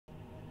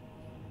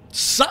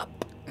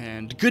Sup!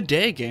 And good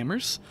day,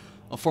 gamers.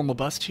 A formal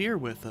bust here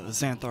with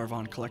Xanathar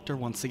Von Collector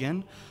once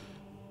again.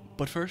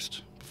 But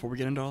first, before we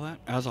get into all that,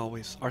 as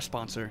always, our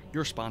sponsor,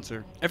 your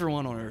sponsor,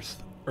 everyone on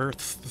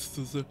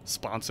Earth's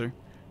sponsor,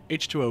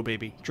 H2O,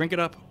 baby. Drink it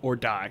up or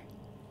die.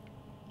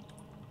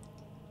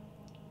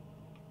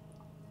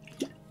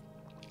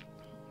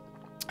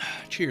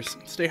 Cheers.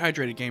 Stay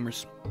hydrated,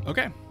 gamers.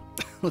 Okay,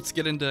 let's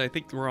get into, I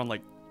think we're on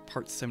like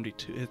part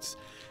 72.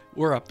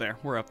 We're up there.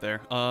 We're up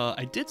there.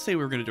 I did say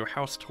we were going to do a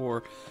house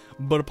tour,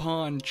 but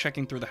upon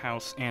checking through the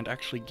house and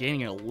actually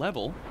gaining a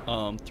level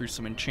through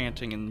some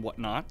enchanting and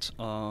whatnot,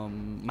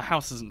 my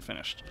house isn't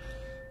finished.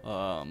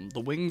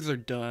 The wings are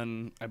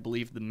done. I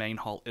believe the main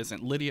hall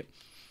isn't. Lydia,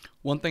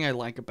 one thing I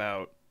like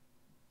about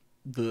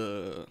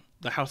the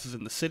houses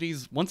in the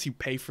cities, once you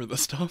pay for the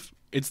stuff,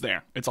 it's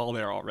there. It's all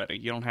there already.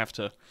 You don't have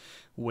to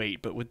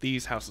wait. But with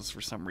these houses,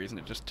 for some reason,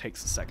 it just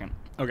takes a second.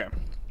 Okay.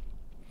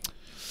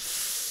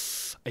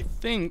 I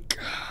think,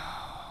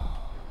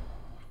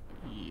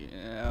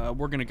 yeah,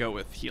 we're gonna go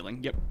with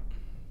healing. Yep.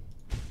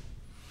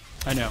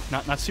 I know,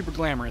 not super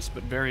glamorous,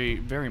 but very,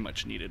 very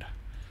much needed.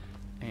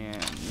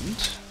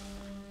 And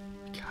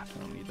God, I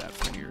don't need that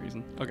for any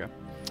reason. Okay.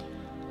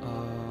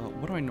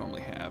 What do I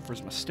normally have?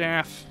 Where's my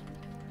staff?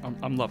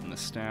 I'm loving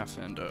this staff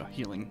and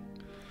healing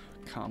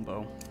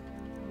combo.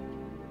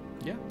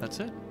 Yeah, that's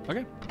it.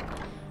 Okay.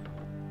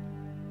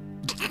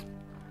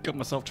 Got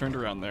myself turned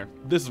around there.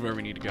 This is where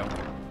we need to go.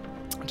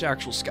 To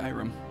actual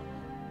Skyrim.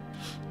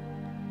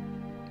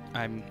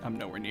 I'm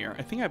nowhere near.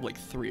 I think I have like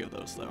 3 of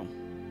those though.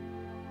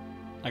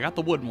 I got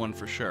the wooden one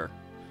for sure,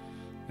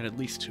 and at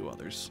least 2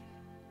 others.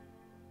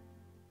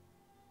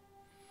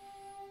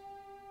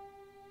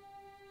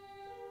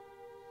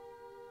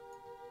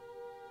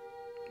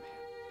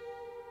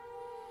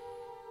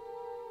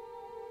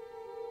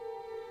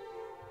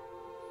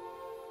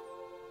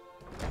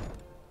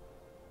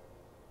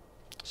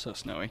 So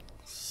snowy.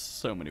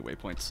 So many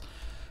waypoints.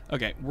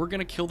 Okay, we're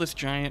gonna kill this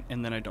giant,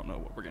 and then I don't know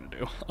what we're gonna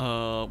do.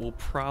 We'll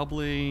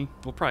probably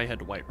head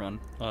to Whiterun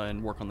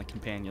and work on the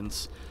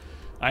companions.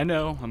 I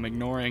know I'm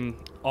ignoring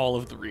all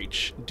of the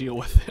reach. Deal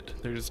with it.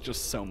 There's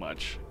just so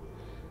much,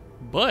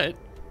 but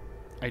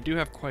I do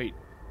have quite.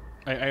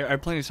 I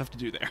have plenty of stuff to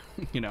do there.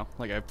 You know,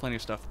 like I have plenty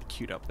of stuff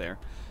queued up there.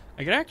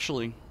 I could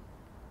actually.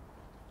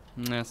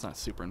 That's not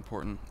super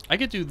important. I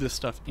could do this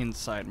stuff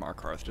inside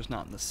Markarth, just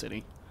not in the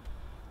city.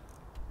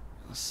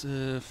 Let's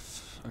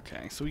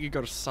okay, so we could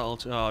go to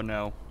Solitude. Oh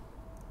no.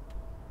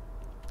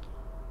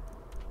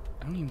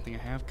 I don't even think I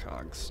have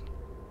cogs.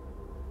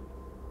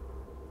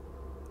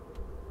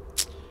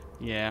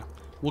 Yeah.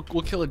 We'll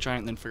kill a giant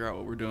and then figure out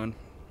what we're doing.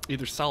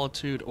 Either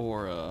Solitude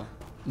or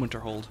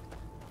Winterhold.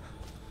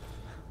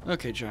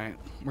 Okay, giant.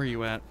 Where are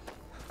you at?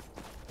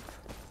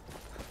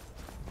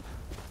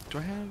 Do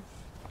I have?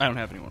 I don't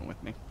have anyone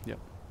with me. Yep.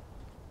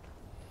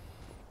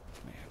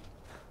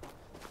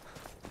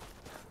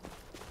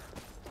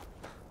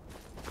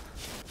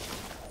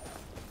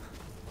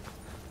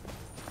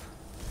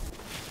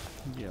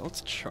 Yeah,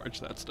 let's charge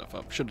that stuff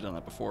up. Should have done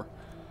that before.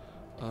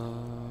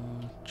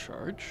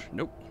 Charge?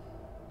 Nope.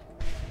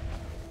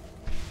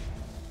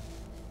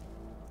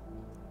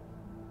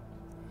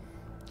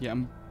 Yeah,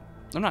 I'm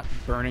not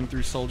burning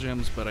through soul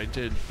gems, but I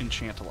did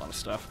enchant a lot of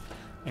stuff.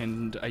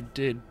 And I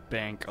did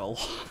bank a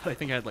lot. I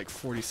think I had like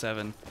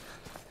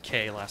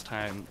 47k last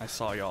time I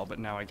saw y'all, but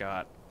now I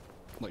got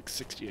like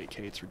 68k.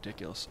 It's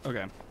ridiculous.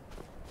 Okay.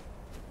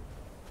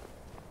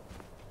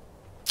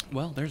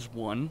 Well, there's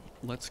one.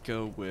 Let's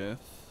go with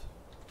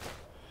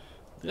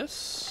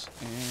this,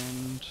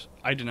 and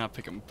I did not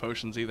pick up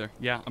potions either.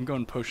 Yeah, I'm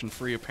going potion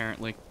free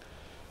apparently.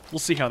 We'll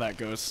see how that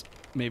goes.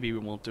 Maybe we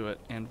won't do it.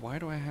 And why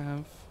do I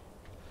have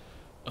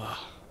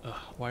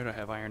why do I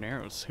have iron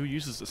arrows? Who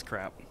uses this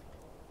crap?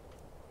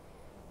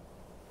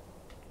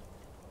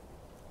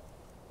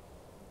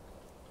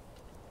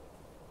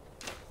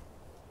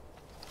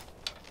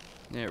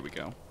 There we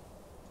go.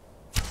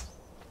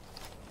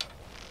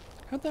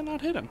 How'd that not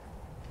hit him?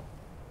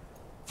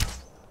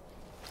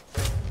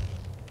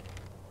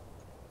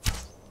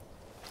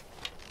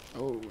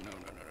 Oh, no.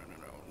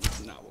 This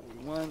is not what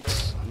we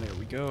want. And there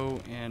we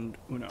go, and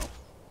Uno.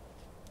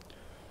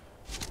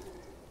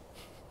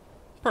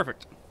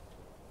 Perfect.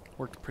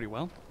 Worked pretty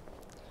well.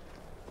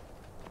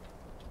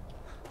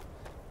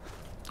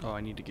 Oh,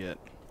 I need to get...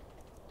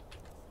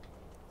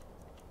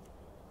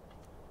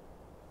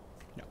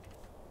 No.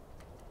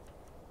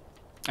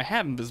 I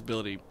have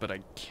invisibility, but I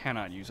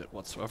cannot use it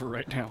whatsoever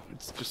right now.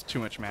 It's just too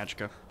much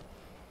magicka.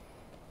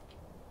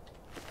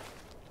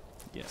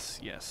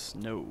 Yes.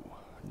 No,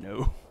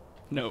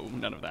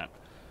 none of that.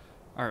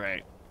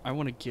 Alright, I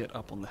want to get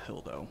up on the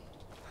hill, though.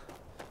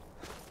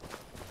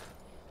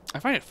 I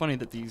find it funny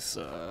that these,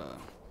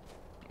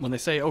 when they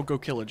say, oh, go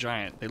kill a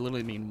giant, they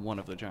literally mean one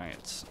of the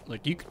giants.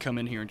 Like, you could come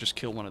in here and just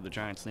kill one of the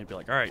giants, and they'd be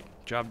like, alright,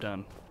 job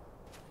done.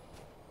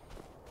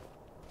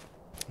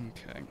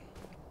 Okay.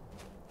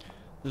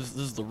 This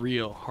is the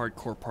real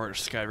hardcore part of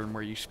Skyrim,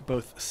 where you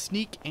both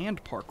sneak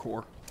and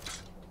parkour.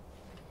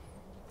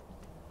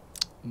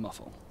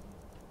 Muffle.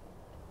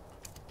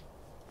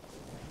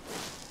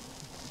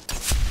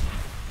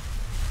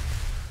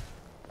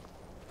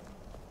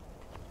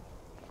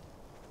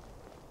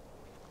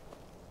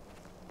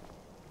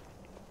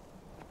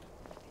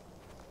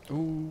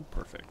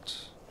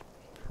 Perfect.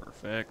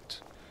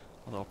 Perfect.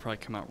 Although I'll probably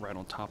come out right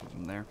on top of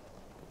him there.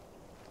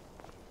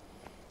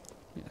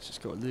 Yeah, let's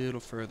just go a little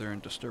further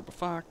and disturb a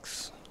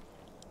fox.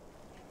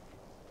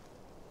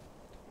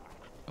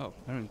 Oh,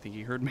 I don't even think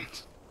he heard me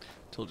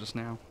till just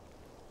now.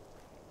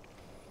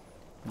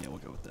 Yeah, we'll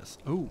go with this.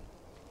 Ooh.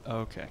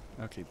 Okay.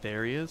 Okay,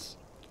 there he is.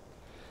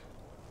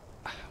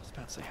 I was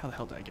about to say, how the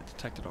hell did I get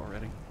detected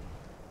already?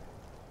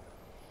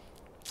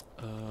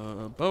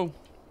 Bow.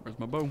 Where's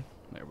my bow?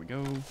 There we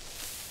go.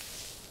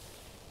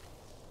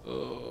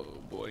 Oh,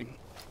 boy.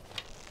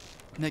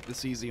 Make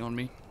this easy on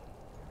me.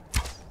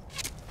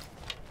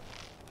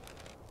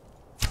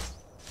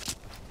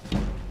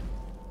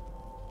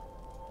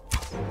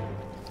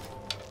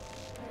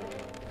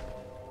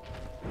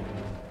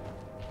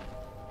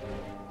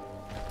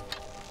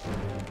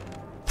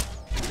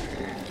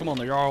 Come on,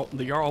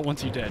 the Jarl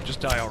wants you dead. Just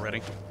die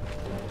already.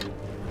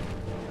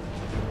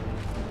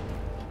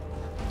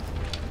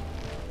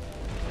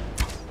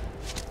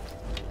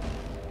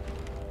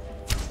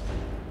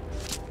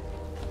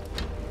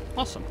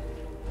 Awesome.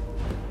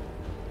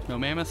 No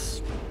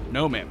mammoths?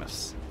 No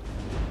mammoths.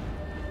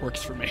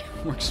 Works for me.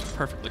 Works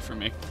perfectly for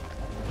me.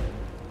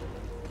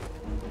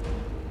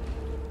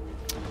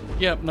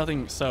 Yep,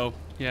 nothing. So,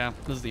 yeah,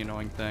 this is the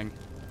annoying thing.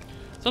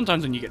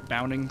 Sometimes when you get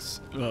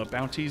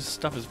bounties,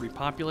 stuff is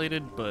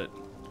repopulated, but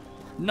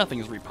nothing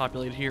is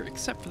repopulated here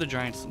except for the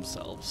giants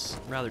themselves.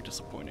 Rather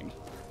disappointing.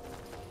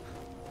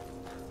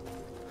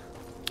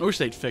 I wish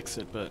they'd fix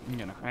it, but,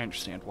 you know, I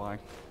understand why.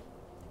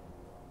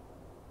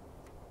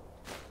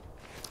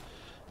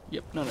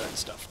 Yep, none of that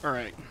stuff.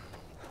 Alright.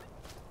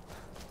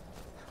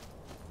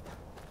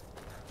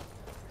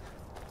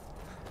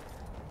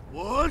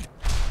 Wood!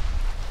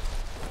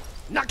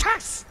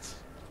 Nakast!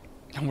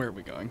 And where are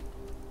we going?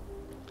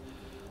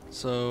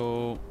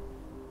 So,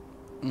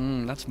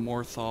 that's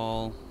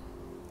Morthal.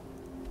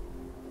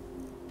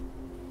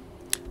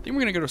 I think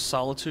we're gonna go to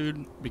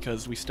Solitude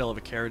because we still have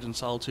a carriage in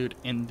Solitude,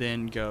 and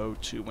then go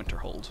to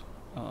Winterhold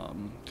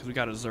because we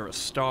got Azura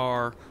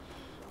Star,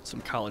 some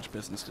college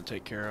business to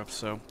take care of,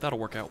 so that'll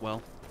work out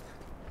well,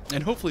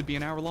 and hopefully be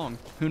an hour long.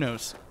 Who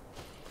knows?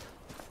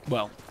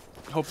 Well,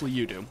 hopefully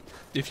you do.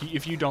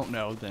 If you don't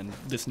know, then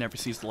this never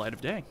sees the light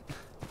of day.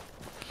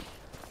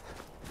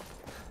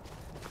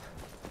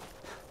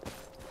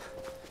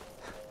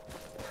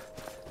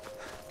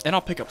 And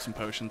I'll pick up some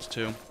potions,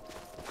 too.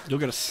 You'll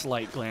get a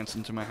slight glance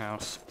into my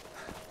house.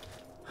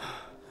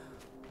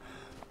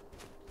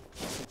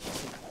 I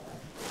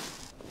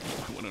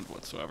wouldn't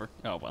whatsoever.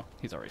 Oh, well.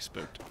 He's already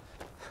spooked.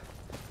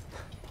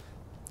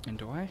 And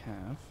do I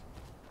have...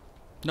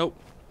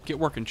 Nope. Get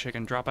working,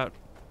 chicken. Drop out.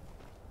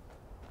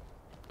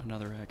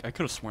 Another egg. I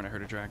could have sworn I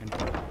heard a dragon.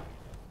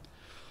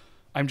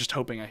 I'm just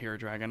hoping I hear a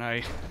dragon.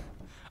 I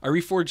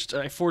forged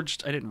a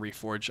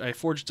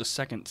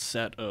second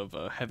set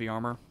of heavy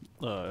armor,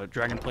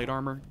 dragon plate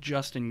armor,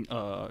 just in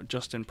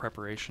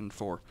preparation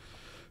for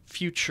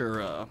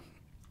future.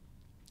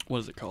 What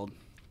is it called?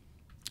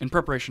 In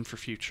preparation for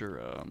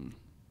future.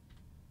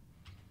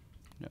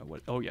 No,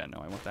 what? Oh yeah, no,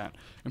 I want that.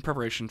 In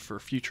preparation for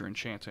future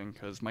enchanting,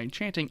 because my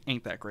enchanting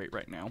ain't that great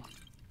right now.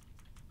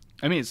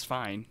 I mean, it's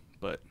fine,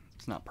 but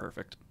it's not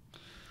perfect.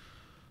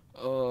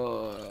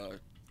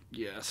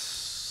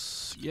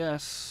 Yes,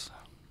 yes.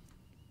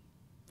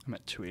 I'm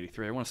at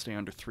 283. I want to stay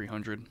under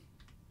 300.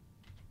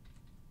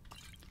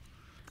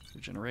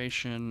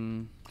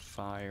 Regeneration,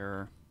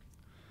 fire.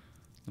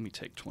 Let me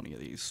take 20 of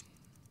these.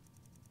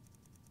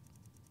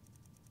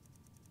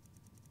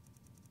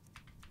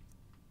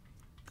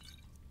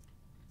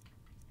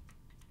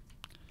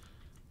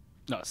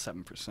 No,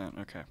 7%.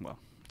 Okay, well,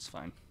 it's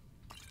fine.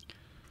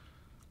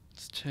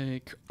 Let's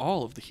take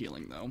all of the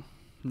healing though.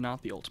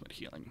 Not the ultimate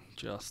healing,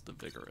 just the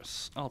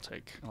vigorous. I'll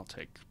take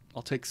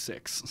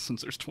 6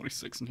 since there's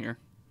 26 in here.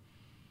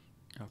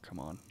 Oh, come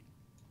on.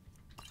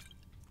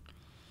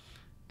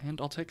 And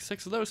I'll take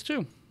 6 of those,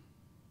 too.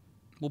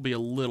 We'll be a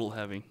little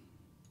heavy.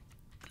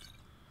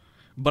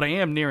 But I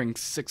am nearing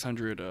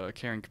 600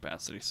 carrying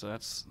capacity, so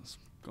that's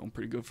going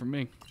pretty good for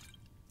me.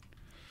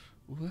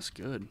 Ooh, that's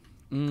good.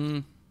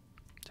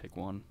 Take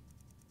 1.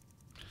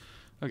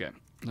 Okay,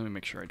 let me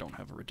make sure I don't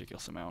have a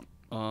ridiculous amount.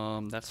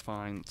 That's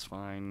fine, that's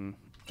fine.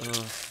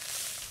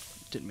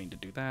 Didn't mean to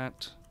do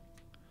that.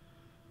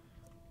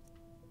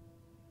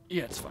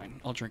 Yeah, it's fine.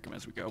 I'll drink them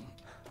as we go.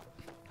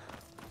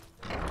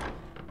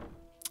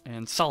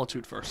 And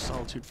Solitude first.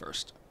 Solitude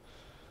first.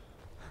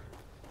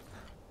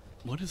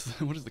 What does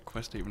the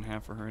quest even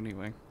have for her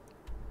anyway?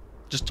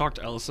 Just talk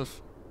to Elisif.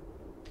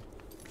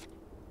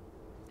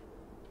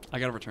 I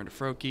gotta return to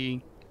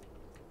Froki.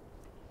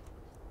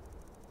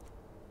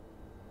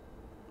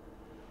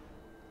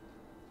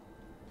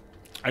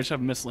 I just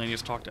have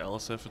miscellaneous talk to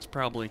Elisif. It's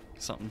probably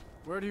something.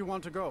 Where do you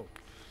want to go?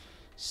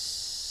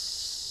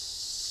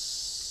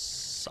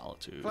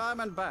 Solitude. Climb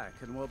and back,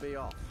 and we'll be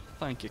off.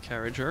 Thank you,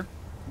 Carriager.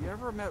 You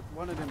ever met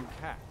one of them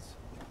cats?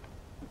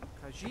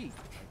 Khajiit,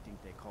 I think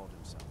they call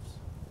themselves.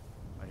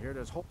 I hear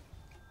there's whole...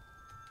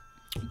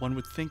 One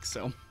would think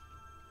so.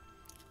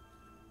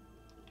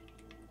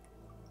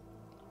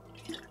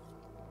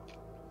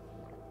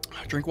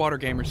 Drink water,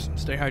 gamers.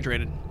 Stay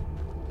hydrated.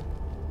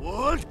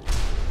 What?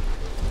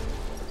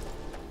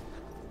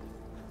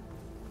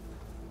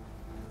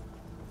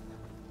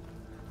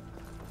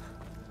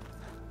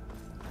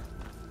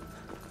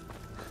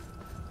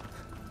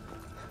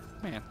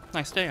 Man,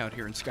 nice day out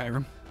here in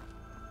Skyrim.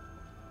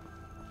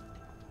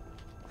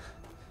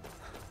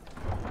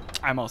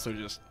 I'm also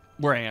just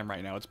where I am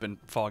right now. It's been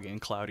foggy and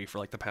cloudy for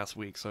like the past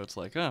week, so it's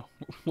like, oh,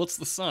 what's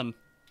the sun?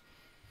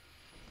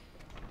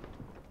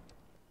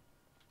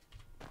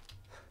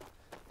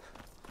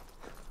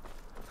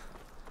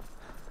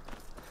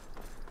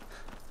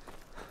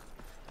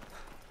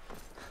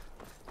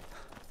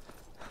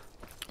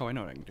 Oh, I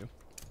know what I can do.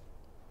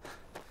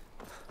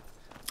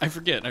 I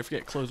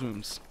forget close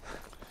wounds.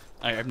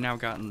 I've now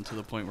gotten to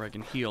the point where I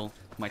can heal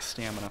my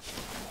stamina.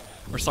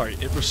 Or sorry,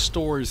 it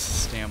restores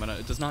stamina.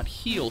 It does not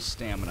heal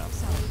stamina.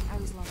 Sorry, I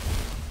was lost.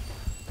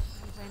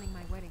 I'm planning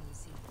my wedding, you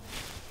see.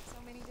 So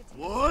many details.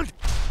 What?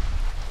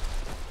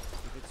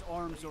 If it's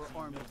arms or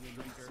armor,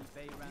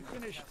 You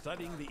finished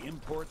studying the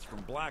imports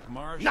from Black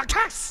Marsh?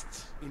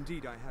 Nakast!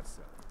 Indeed I have,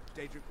 sir.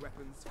 Daedric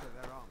weapons for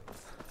their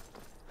arms.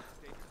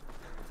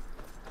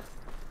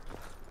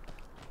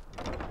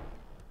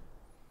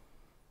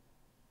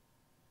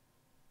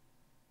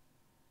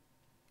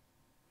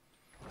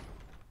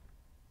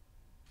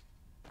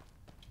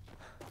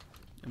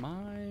 Am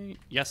I?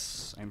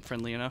 Yes, I'm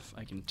friendly enough.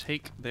 I can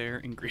take their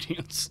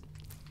ingredients.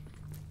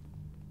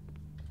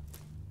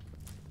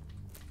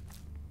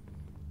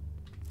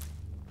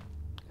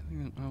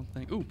 Oh,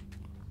 ooh.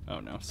 Oh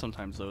no,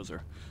 sometimes those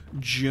are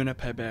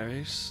juniper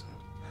berries.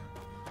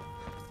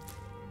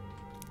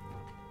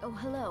 Oh,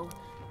 hello.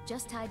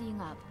 Just tidying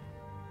up.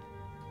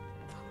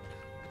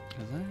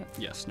 Is that?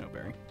 Yes,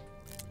 snowberry.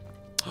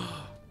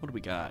 What do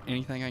we got?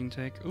 Anything I can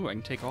take? Ooh, I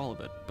can take all of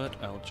it, but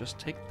I'll just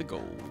take the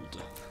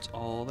gold. That's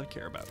all I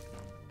care about.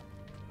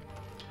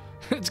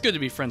 It's good to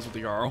be friends with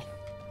the Jarl.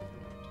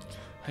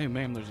 Hey,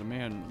 ma'am, there's a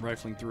man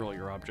rifling through all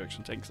your objects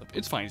and taking stuff.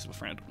 It's fine, he's a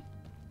friend.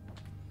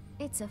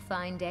 It's a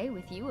fine day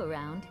with you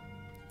around.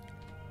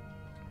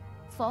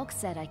 Falk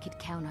said I could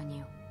count on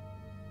you.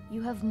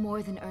 You have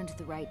more than earned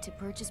the right to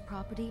purchase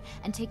property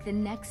and take the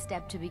next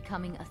step to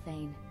becoming a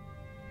Thane.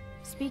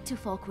 Speak to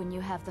Falk when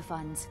you have the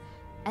funds,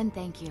 and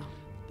thank you.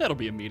 That'll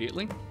be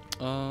immediately.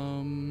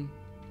 Oh.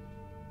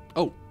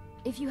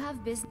 If you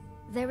have business,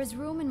 there is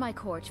room in my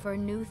court for a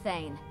new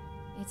Thane.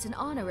 It's an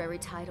honorary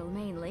title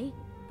mainly,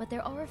 but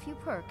there are a few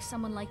perks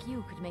someone like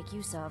you could make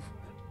use of.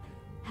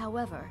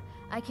 However,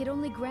 I could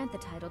only grant the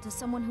title to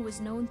someone who is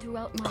known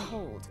throughout my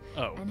hold,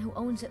 and who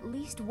owns at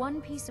least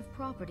one piece of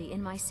property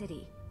in my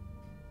city.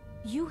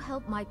 You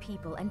help my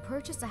people and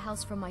purchase a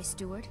house from my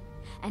steward,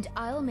 and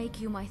I'll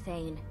make you my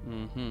Thane.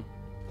 Mm-hmm.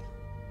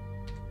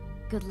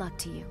 Good luck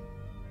to you.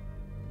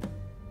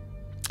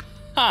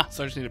 Ha!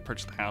 So I just need to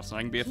purchase the house and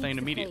I can be a Keep Thane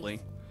the immediately.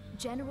 faith.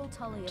 General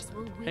Tullius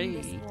will win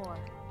this war.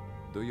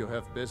 Do you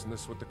have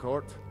business with the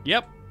court?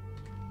 Yep.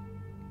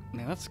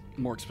 Man, that's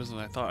more expensive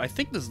than I thought. I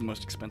think this is the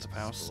most expensive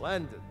house.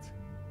 Splendid.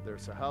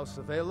 There's a house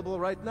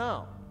available right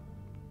now.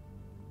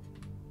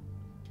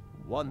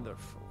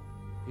 Wonderful.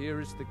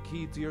 Here is the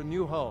key to your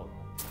new home.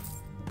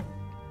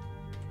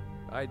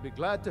 I'd be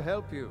glad to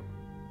help you.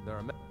 There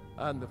are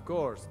and of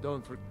course,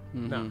 don't forget.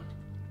 Now,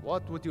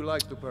 what would you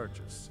like to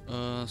purchase?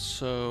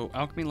 So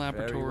alchemy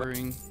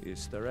laboratory.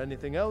 Is there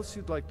anything else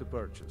you'd like to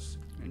purchase?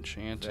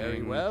 Enchanting.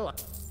 Very well.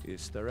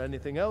 Is there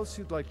anything else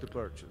you'd like to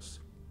purchase?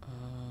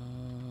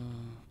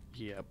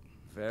 Yep.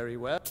 Very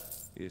well.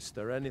 Is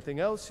there anything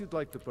else you'd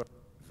like to purchase?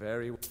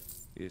 Very.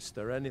 Is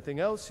there anything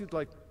else you'd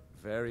like?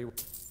 Very.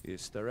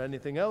 Is there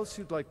anything else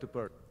you'd like to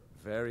purchase?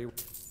 Very.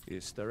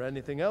 Is there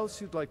anything else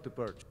you'd like to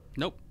purchase?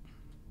 Nope.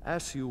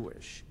 As you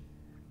wish.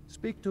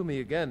 Speak to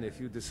me again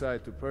if you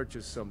decide to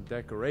purchase some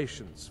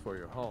decorations for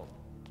your home.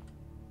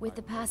 With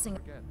the passing,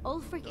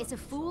 Ulfric is a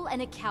fool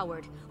and a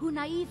coward who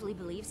naively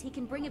believes he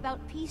can bring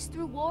about peace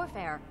through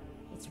warfare.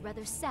 It's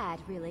rather sad,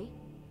 really.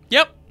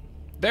 Yep.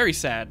 Very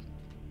sad.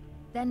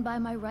 Then by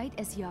my right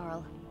as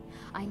Jarl,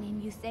 I name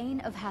you Thane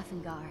of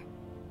Hafengar.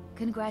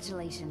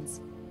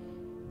 Congratulations.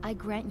 I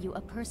grant you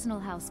a personal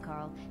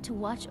housecarl to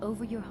watch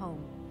over your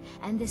home,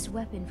 and this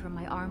weapon from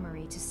my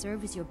armory to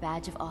serve as your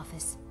badge of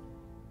office.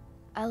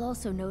 I'll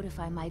also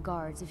notify my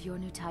guards of your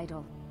new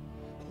title.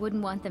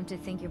 Wouldn't want them to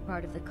think you're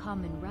part of the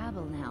common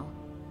rabble now.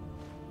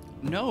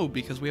 No,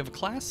 because we have a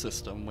class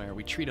system where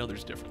we treat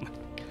others differently.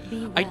 Be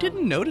well. I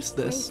didn't notice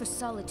this. Pray for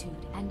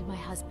Solitude and my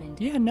husband.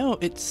 Yeah, no,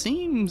 it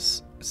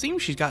seems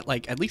she's got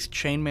like at least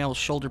chainmail,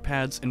 shoulder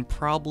pads, and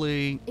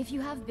probably If you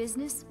have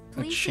business,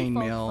 please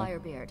chainmail.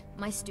 Firebeard,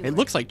 my steward. It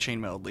looks like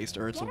chainmail at least,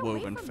 or it's Get a away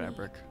woven from me.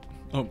 fabric.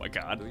 Oh my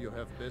god. Do you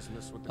have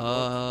business with the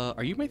court?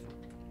 Are you my?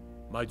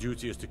 My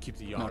duty is to keep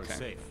the yard Okay.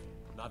 safe,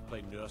 not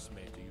play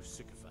nursemaid to you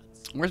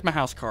sycophants. Where's my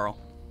house, Carl?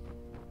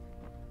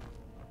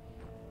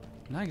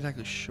 I'm not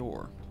exactly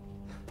sure.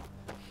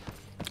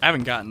 I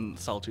haven't gotten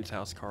Solitude's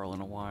house, Carl,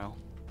 in a while.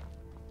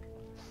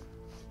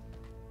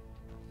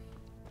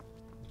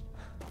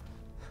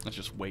 Let's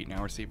just wait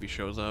now or see if he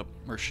shows up.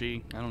 Or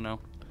she. I don't know.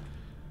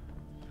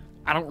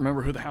 I don't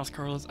remember who the house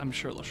Carl is. I'm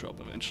sure it'll show up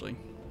eventually.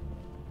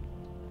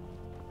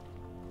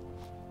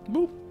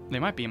 Boop. They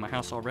might be in my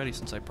house already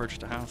since I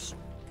purchased a house.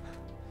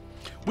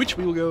 Which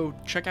we will go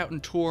check out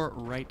and tour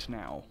right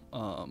now.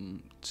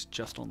 It's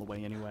just on the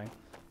way anyway.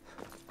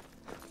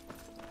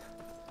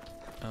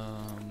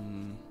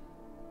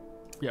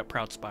 Yeah,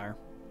 Proud Spire.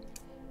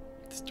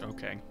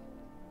 Okay.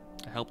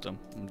 I helped him.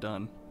 I'm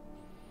done.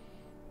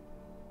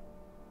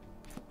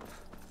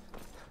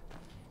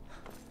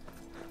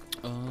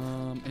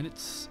 And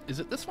is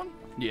it this one?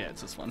 Yeah,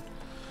 it's this one.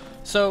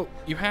 So,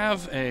 you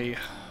have this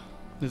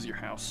is your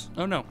house.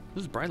 Oh no,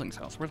 this is Briling's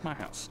house. Where's my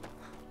house?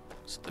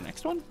 Is it the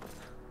next one?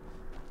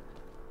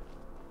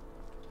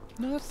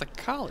 No, that's the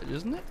college,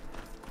 isn't it?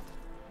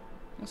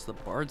 That's the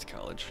Bard's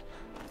College.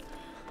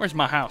 Where's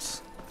my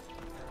house?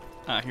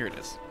 Ah, here it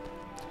is.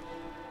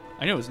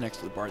 I know it was next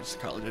to the Bard's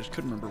College. I just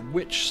couldn't remember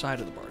which side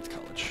of the Bard's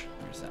College.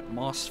 There's that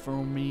moss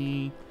for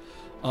me.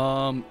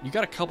 You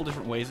got a couple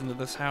different ways into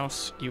this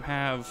house. You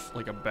have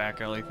like a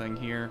back alley thing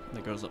here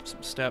that goes up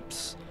some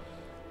steps,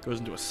 goes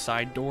into a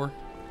side door,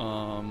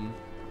 and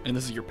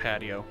this is your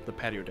patio, the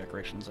patio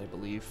decorations, I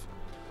believe.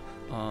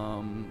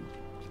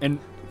 And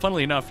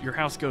funnily enough, your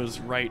house goes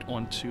right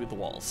onto the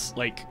walls.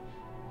 Like,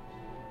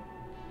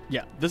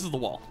 yeah, this is the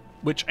wall,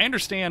 which I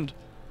understand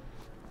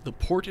the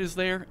port is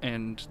there,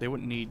 and they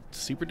wouldn't need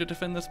super to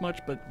defend this much,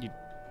 but you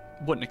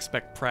wouldn't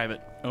expect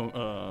private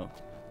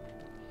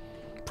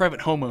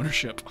home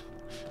ownership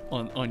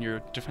on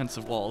your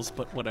defensive walls,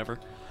 but whatever.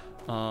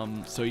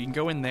 So you can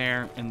go in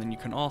there, and then you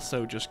can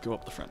also just go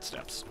up the front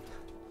steps.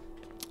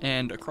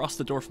 And across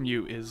the door from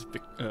you is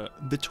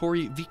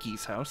Vittori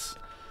Vicky's house.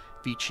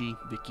 Vici,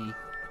 Vicky,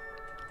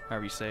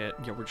 however you say it.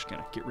 Yeah, we're just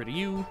gonna get rid of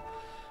you.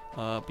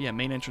 But yeah,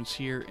 main entrance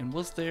here. And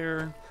was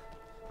there...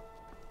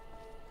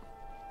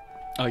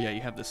 Oh yeah,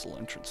 you have this little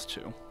entrance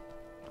too.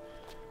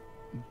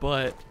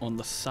 But on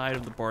the side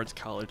of the Bard's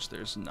College,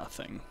 there's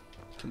nothing.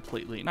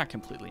 Not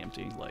completely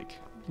empty. Like,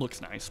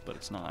 looks nice, but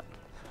it's not.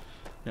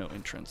 No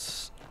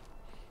entrance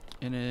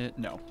in it.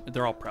 No,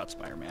 they're all Proud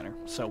Spire Manor.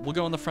 So we'll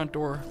go in the front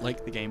door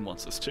like the game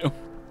wants us to.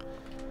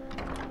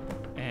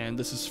 And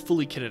this is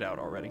fully kitted out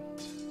already.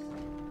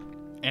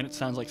 And it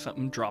sounds like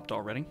something dropped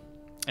already.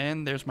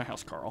 And there's my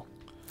house, Carl.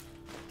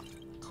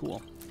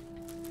 Cool.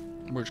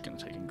 We're just gonna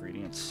take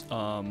ingredients.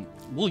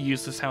 We'll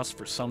use this house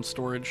for some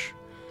storage,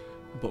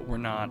 but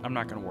I'm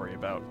not gonna worry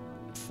about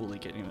fully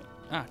getting it.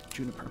 Ah,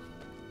 juniper.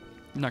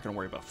 I'm not gonna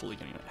worry about fully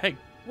getting it. Hey.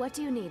 What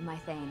do you need, my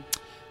Thane?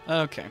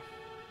 Okay.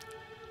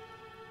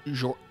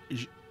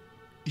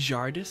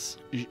 Jordis?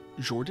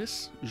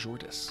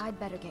 I'd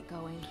better get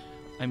going.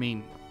 I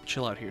mean,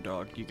 chill out here,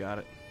 dog. You got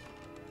it.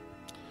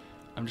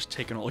 I'm just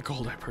taking all the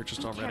gold I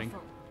purchased already.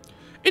 Careful.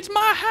 It's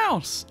my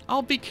house!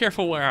 I'll be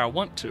careful where I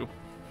want to.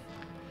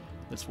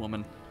 This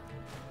woman.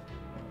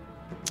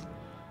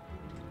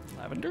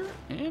 Lavender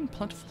and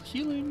plentiful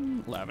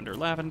healing. Lavender,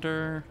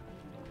 lavender.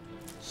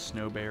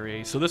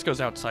 Snowberry. So this goes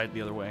outside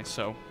the other way,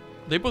 so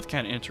they both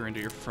kind of enter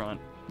into your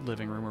front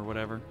living room or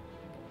whatever.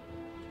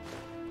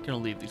 Gonna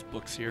leave these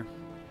books here.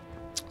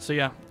 So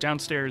yeah,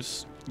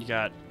 downstairs you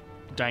got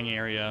dining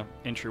area,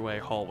 entryway,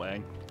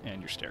 hallway,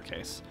 and your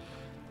staircase.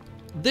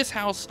 This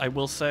house, I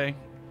will say,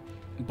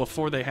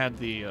 before they had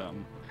the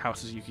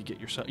houses you could get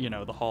yourself,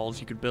 the halls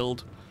you could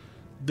build,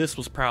 this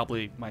was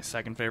probably my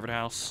second favorite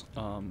house,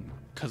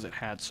 because it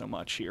had so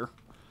much here.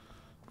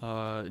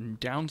 And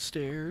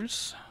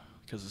downstairs,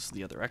 because this is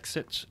the other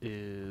exit,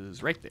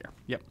 is right there.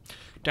 Yep.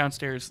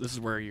 Downstairs, this is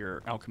where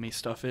your alchemy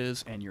stuff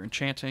is, and your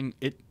enchanting.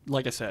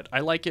 Like I said,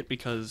 I like it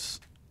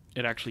because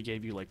it actually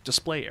gave you, like,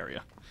 display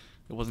area.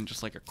 It wasn't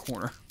just like a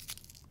corner.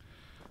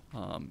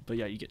 But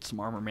yeah, you get some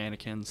armor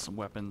mannequins, some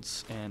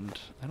weapons, and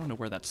I don't know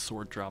where that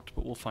sword dropped,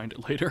 but we'll find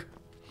it later.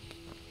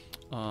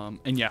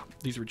 And yeah,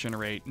 these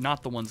regenerate.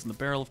 Not the ones in the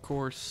barrel, of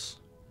course.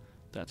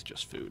 That's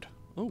just food.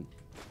 Oh.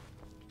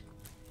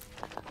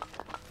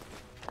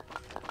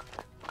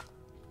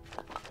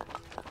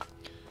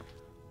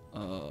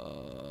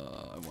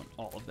 I want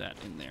all of that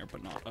in there,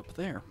 but not up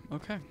there.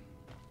 Okay.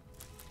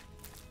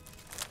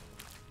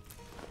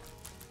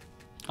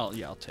 Oh,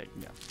 yeah, I'll take,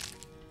 yeah.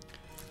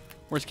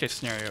 Worst case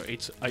scenario,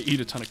 I eat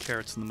a ton of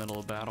carrots in the middle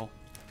of battle.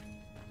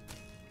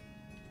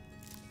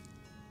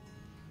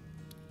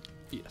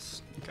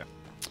 Yes, okay.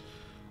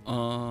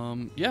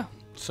 Yeah,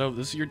 so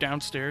this is your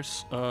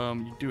downstairs.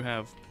 You do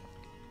have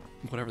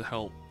whatever the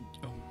hell.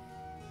 Oh.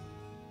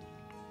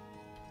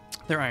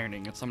 They're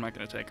ironing it, so I'm not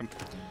going to take them.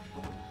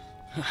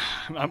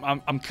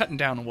 I'm cutting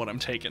down on what I'm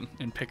taking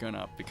and picking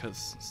up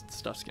because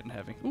stuff's getting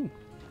heavy. Ooh.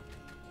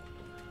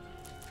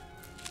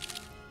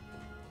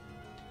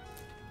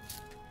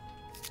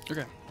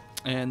 Okay,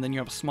 and then you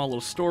have a small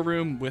little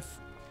storeroom with...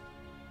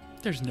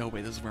 There's no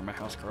way this is where my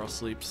house girl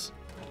sleeps.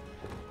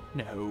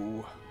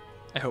 No.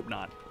 I hope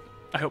not.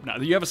 I hope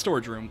not. You have a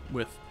storage room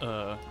with,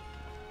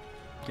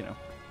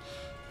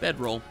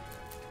 bedroll.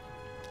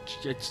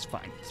 It's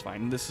fine. It's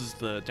fine. This is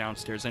the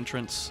downstairs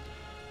entrance.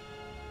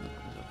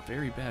 There's a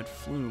very bad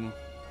flume.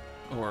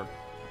 Or,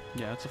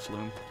 yeah, it's a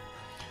flume.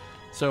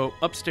 So,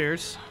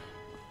 upstairs,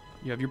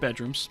 you have your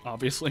bedrooms,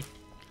 obviously.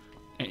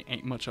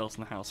 Ain't much else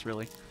in the house,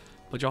 really.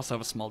 But you also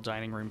have a small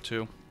dining room,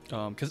 too.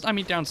 Because, I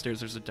mean,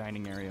 downstairs there's a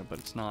dining area, but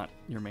it's not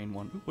your main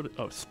one. Ooh,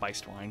 oh,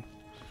 spiced wine.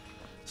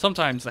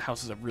 Sometimes the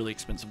houses have really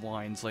expensive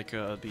wines, like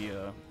oh,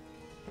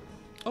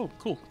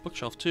 cool.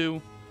 Bookshelf 2.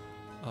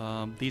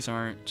 These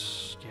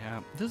aren't...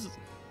 Yeah, this is...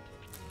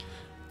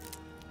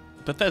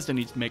 Bethesda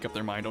needs to make up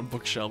their mind on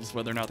bookshelves,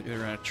 whether or not they're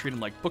going to treat them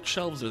like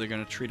bookshelves or they're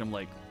going to treat them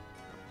like,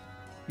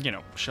 you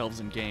know, shelves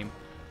in game.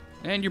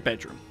 And your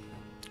bedroom.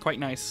 Quite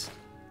nice.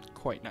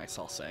 Quite nice,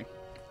 I'll say.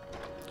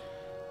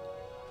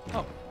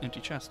 Oh,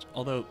 empty chest.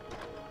 Although,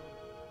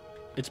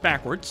 it's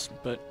backwards,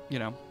 but, you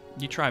know,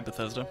 you try,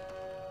 Bethesda.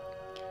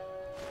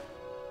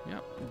 Yeah,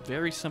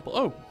 very simple.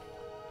 Oh!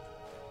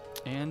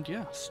 And,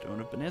 yeah,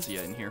 Stone of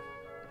Benezia in here.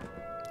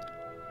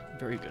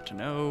 Very good to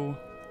know.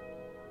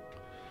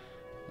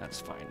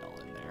 That's fine, all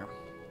in there.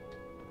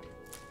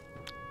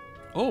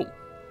 Oh!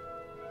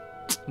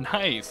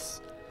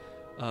 Nice!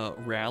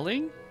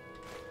 Rally.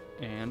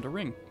 And a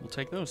ring. We'll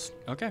take those.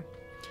 Okay.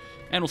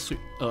 And we'll sweep.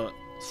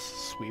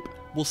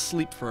 We'll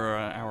sleep for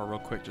an hour real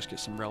quick, just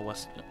get some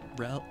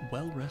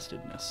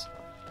well-restedness.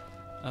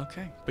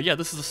 Okay. But yeah,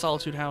 this is a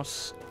Solitude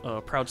House.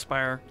 Proud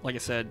Spire. Like I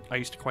said, I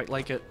used to quite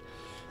like it.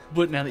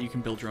 But now that you can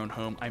build your own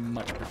home, I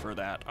much prefer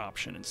that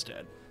option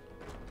instead.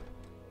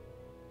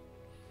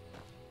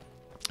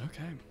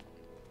 Okay.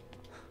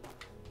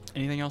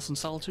 Anything else in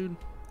Solitude?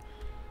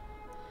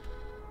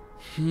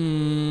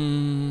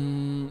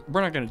 We're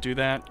not gonna do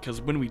that because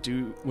when we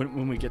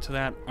get to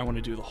that, I want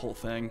to do the whole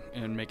thing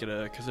and make it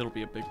because it'll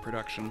be a big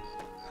production.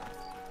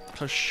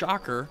 Cause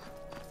shocker,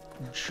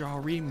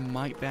 Jari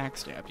might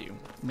backstab you,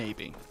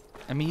 maybe.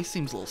 I mean, he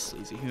seems a little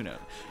sleazy. Who knows?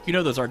 You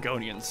know those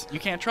Argonians. You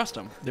can't trust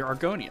them. They're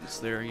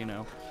Argonians. They're, you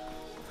know,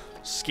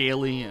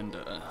 scaly and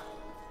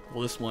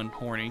well, this one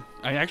horny.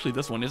 Actually,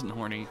 this one isn't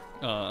horny.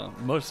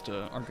 Most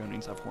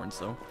Argonians have horns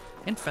though,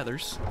 and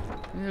feathers.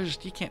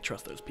 You can't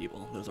trust those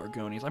people, those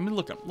Argonians. I mean,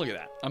 look at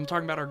that. I'm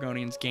talking about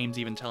Argonians. Game's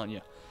even telling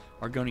you,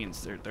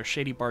 Argonians. They're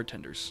shady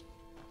bartenders.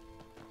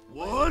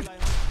 What?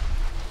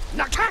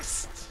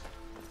 Nakast!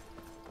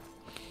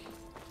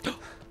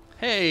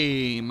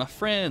 Hey, my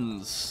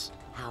friends.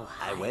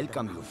 I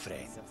welcome you,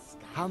 friend.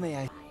 How may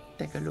I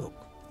take a look?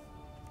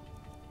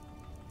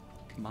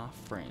 My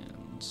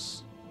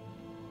friends.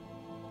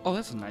 Oh,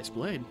 that's a nice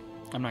blade.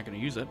 I'm not going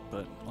to use it,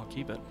 but I'll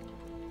keep it.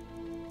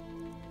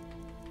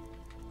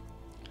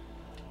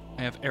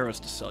 I have arrows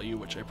to sell you,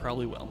 which I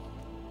probably will.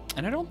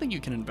 And I don't think you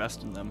can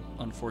invest in them,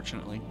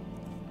 unfortunately.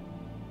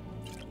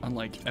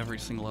 Unlike every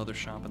single other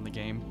shop in the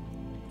game.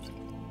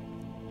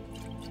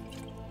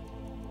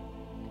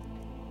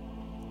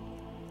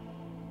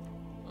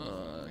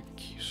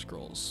 Key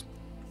scrolls.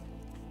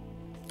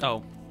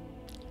 Oh.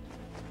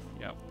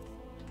 Yep.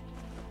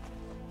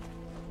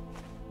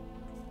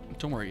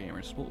 Don't worry,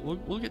 gamers.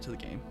 We'll get to the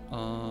game.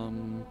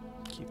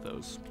 Keep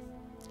those.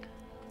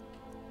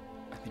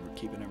 I think we're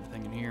keeping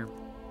everything in here.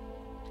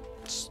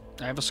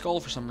 I have a skull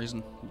for some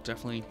reason.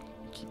 Definitely,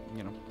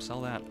 you know,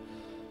 sell that.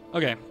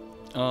 Okay.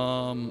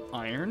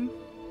 Iron.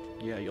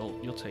 Yeah,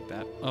 you'll take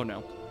that. Oh no.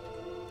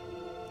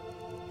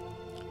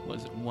 What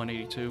is it?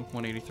 182,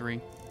 183.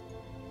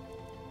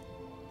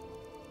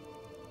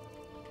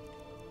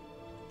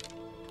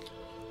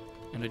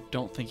 And I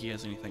don't think he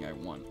has anything I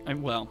want.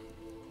 Well,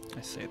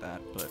 I say that,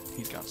 but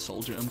he's got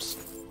soul gems.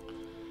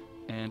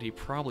 And he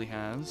probably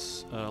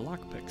has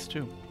lockpicks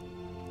too.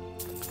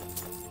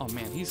 Oh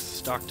man, he's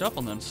stocked up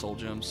on them soul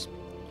gems.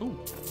 Ooh.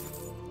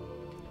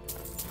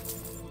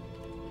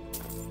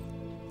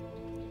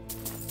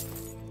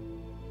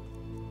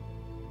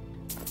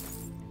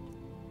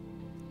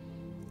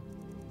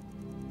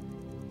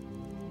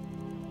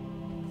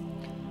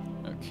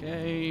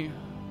 Okay.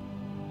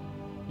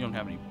 You don't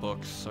have any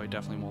books, so I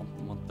definitely won't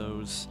want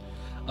those.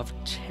 Of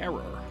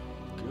Terror.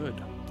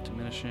 Good.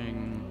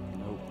 Diminishing.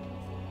 Nope.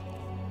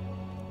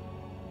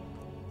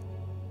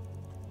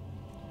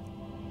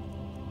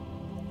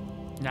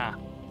 Nah.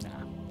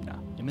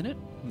 Imminent?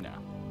 Nah.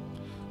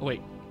 Oh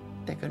wait.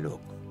 Take a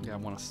look. Yeah,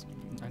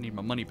 I need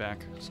my money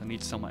back, so I need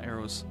to sell my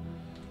arrows.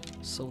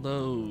 Sell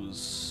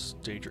those.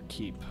 Daedric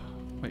Keep.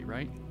 Wait,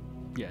 right?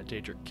 Yeah,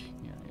 Daedric.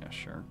 Yeah,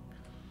 sure.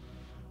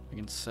 I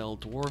can sell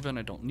Dwarven.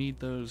 I don't need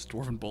those.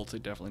 Dwarven bolts I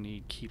definitely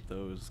need. Keep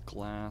those.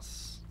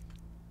 Glass.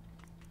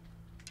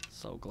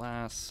 Sell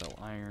glass. Sell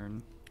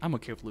iron. I'm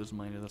okay with losing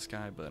money to this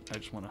guy, but I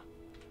just want to...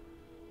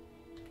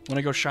 When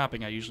I go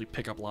shopping, I usually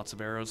pick up lots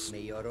of arrows.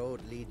 May your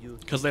road lead you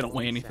because they don't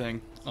weigh anything.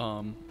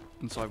 And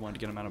so I wanted to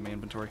get them out of my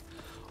inventory.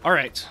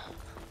 Alright.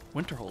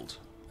 Winterhold.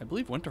 I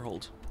believe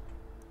Winterhold.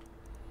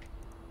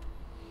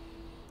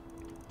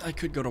 I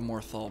could go to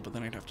Morthal, but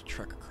then I'd have to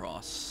trek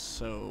across,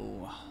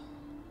 so...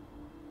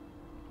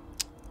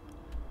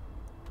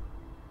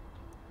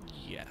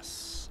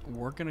 Yes.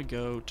 We're gonna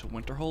go to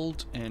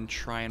Winterhold and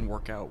try and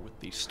work out with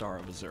the Star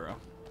of Azura.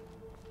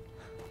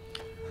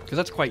 Because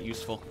that's quite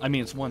useful. I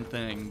mean, it's one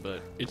thing,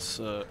 but it's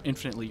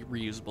infinitely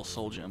reusable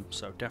soul gem,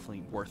 so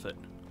definitely worth it.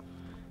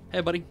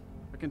 Hey, buddy.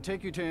 I can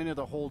take you to any of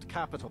the Hold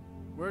capital.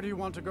 Where do you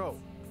want to go?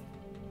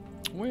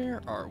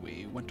 Where are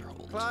we?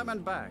 Winterhold. Climb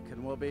and back,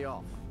 and we'll be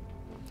off.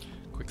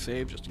 Quick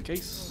save, just in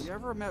case. You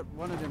ever met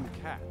one of them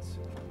cats?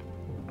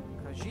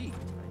 Khajiit,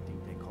 I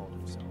think they called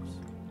themselves.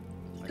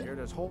 I hear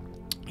there's whole...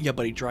 Yeah,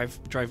 buddy, drive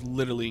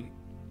literally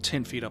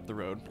 10 feet up the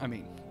road. I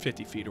mean,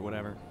 50 feet or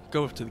whatever.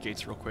 Go up to the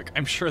gates real quick.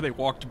 I'm sure they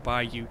walked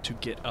by you to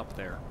get up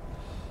there.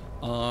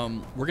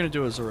 We're gonna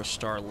do Azura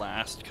Star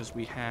last, because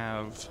we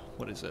have...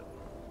 What is it?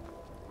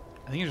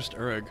 I think it's just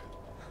Urug.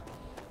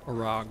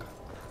 Urag.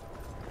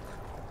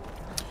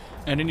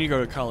 And I need to go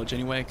to college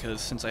anyway,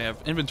 because since I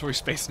have inventory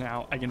space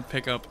now, I can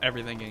pick up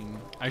everything. And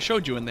I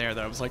showed you in there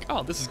that I was like,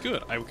 oh, this is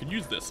good. I could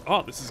use this.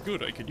 Oh, this is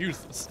good. I could use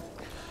this.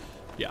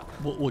 Yeah,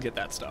 we'll get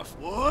that stuff.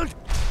 What?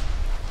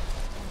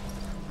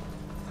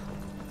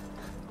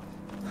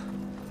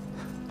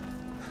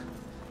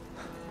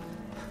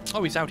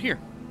 Oh, he's out here.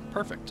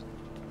 Perfect.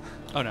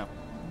 Oh, no.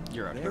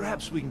 You're out here.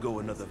 Perhaps we can go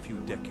another few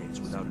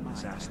decades without a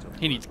disaster.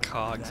 He needs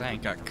cogs. I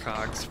ain't got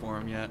cogs for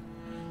him yet.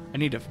 I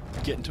need to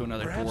get into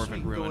another Perhaps we dwarven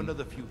can go ruin.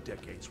 another few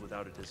decades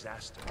without a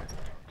disaster.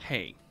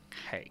 Hey.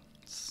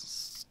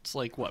 It's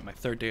like, what, my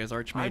third day as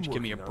Archmage? I'm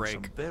Give me a working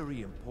on break. some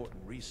very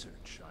important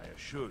research, I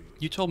assure you.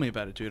 You told me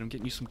about it, dude. I'm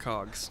getting you some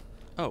cogs.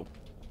 Oh.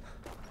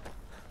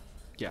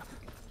 Yeah.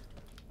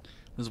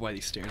 This is why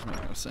these stairs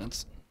make no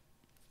sense.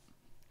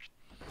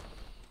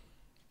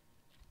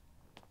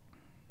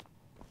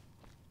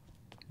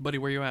 Buddy,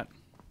 where you at?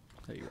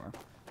 There you are.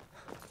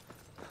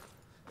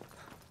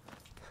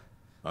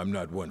 I'm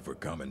not one for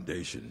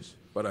commendations,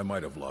 but I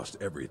might have lost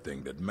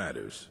everything that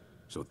matters,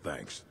 so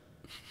thanks.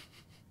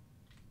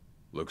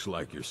 Looks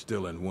like you're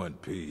still in one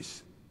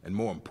piece, and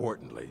more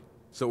importantly,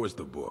 so is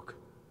the book.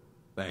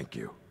 Thank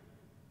you.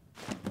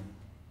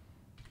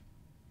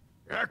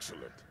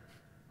 Excellent.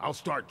 I'll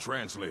start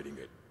translating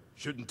it.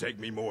 Shouldn't take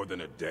me more than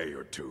a day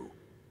or two.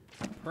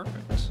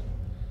 Perfect.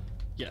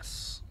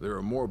 Yes. There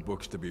are more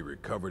books to be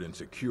recovered and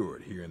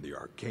secured here in the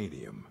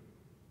Arcanium.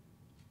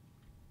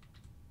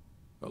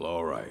 Well,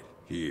 all right.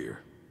 Here.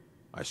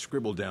 I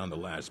scribbled down the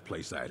last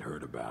place I'd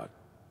heard about.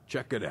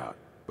 Check it out,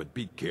 but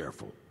be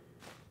careful.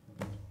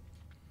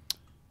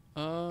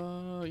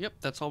 Yep,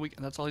 that's all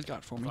he's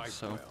got for me. Fight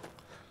So well.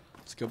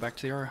 let's go back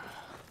to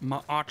my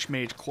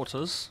Archmage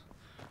quarters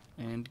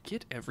and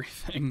get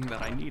everything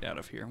that I need out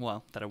of here.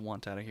 Well, that I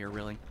want out of here,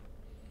 really.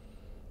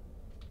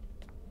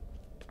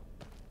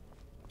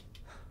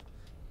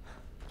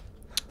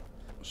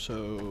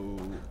 So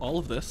all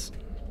of this.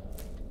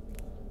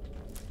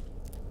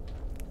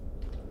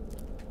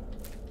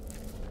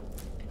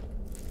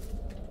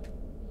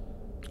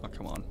 Oh,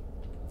 come on.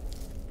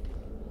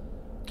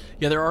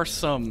 Yeah, there are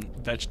some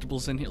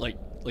vegetables in here, like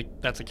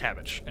that's a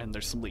cabbage, and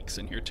there's some leeks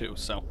in here too,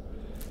 so,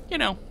 you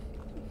know,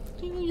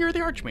 you're the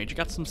Archmage, you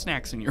got some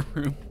snacks in your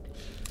room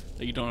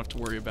that you don't have to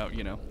worry about,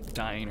 you know,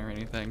 dying or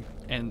anything.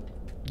 And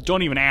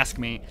don't even ask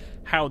me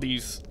how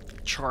these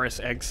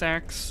Charis egg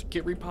sacs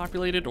get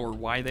repopulated or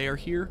why they are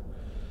here.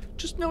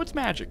 Just know it's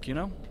magic, you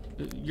know?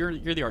 You're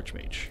the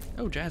Archmage.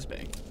 Oh,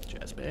 Jazzbay.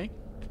 Jazzbay.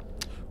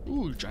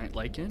 Ooh, giant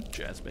lichen.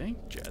 Jazzbay.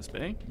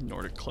 Jazzbay.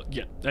 Nordic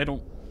yeah, I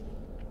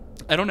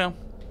don't know.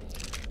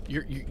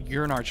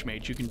 You're an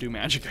Archmage. You can do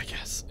magic, I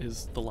guess,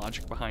 is the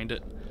logic behind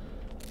it.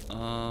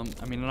 I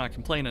mean, I'm not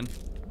complaining.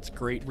 It's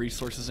great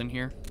resources in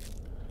here.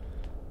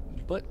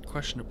 But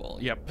questionable.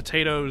 Yeah,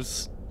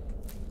 potatoes,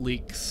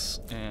 leeks,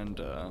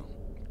 and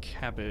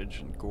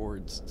cabbage and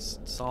gourds.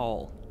 It's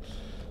all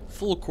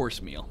full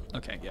course meal.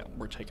 Okay, yeah,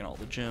 we're taking all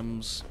the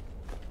gems.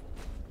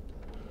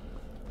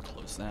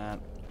 Close that.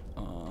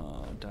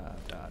 Oh.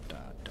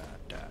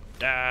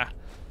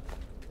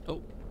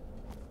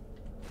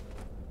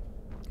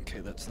 Okay,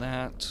 that's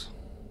that.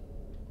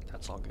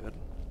 That's all good.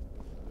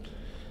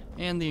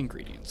 And the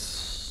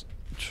ingredients.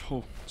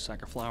 Oh,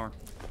 sack of flour.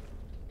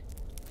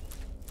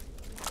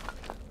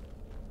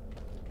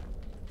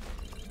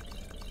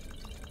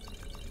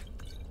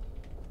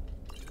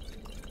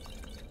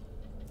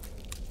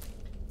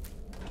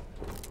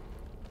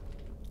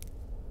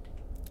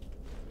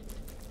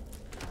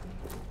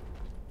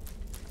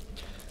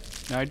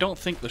 Now, I don't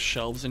think the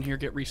shelves in here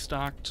get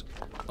restocked,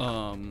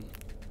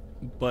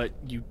 but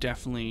you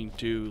definitely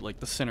do, like,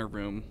 the center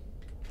room,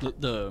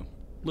 the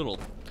little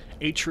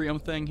atrium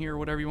thing here,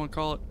 whatever you want to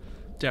call it,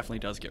 definitely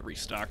does get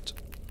restocked,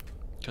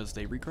 because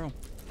they regrow.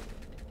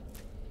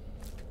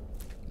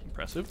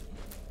 Impressive.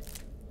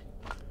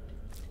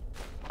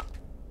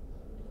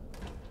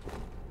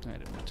 I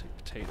didn't want to take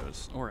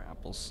potatoes or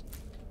apples.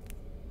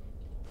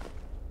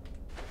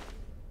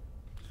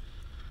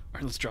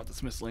 Alright, let's drop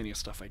this miscellaneous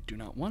stuff I do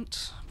not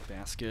want.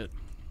 Basket.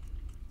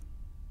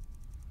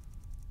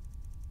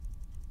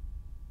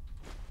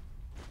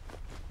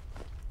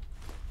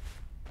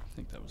 I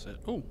think that was it.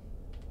 Oh!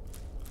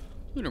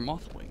 Lunar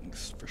moth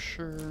wings, for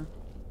sure.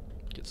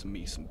 Get some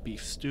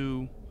beef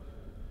stew.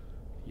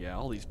 Yeah,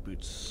 all these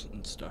boots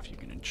and stuff you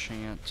can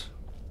enchant.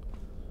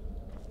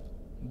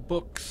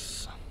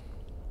 Books.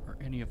 Are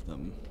any of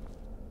them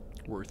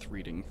worth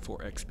reading for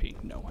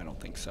XP? No, I don't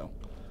think so.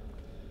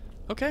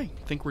 Okay,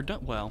 think we're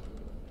done. Well,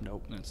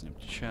 nope, that's an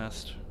empty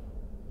chest.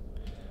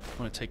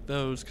 I want to take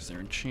those because they're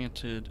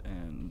enchanted,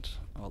 and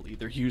I'll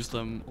either use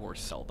them or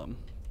sell them.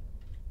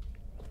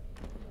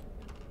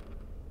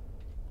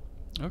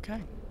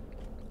 Okay.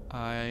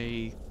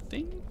 I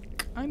think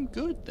I'm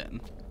good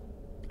then.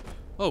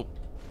 Oh,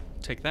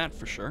 take that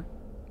for sure.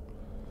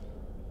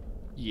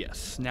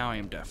 Yes, now I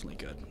am definitely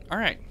good.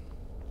 Alright.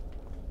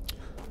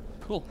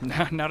 Cool.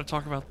 Now to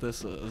talk about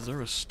this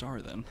Azura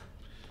Star then.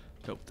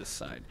 Go this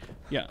side.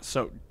 Yeah,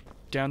 so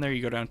down there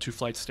you go down 2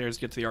 flights of stairs,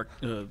 get to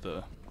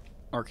the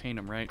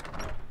Arcanum, right?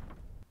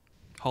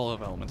 Hall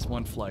of Elements,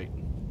 1 flight.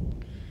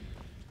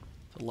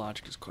 The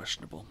logic is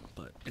questionable,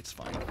 but it's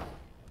fine.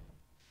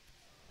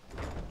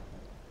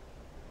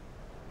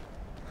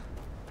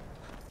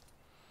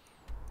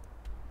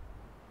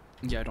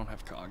 Yeah, I don't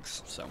have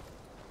cogs, so.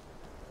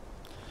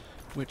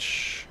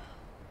 Which...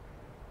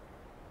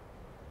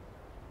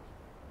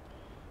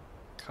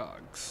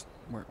 Cogs.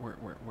 Where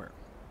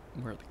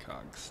are the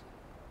cogs?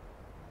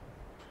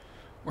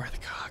 Where are the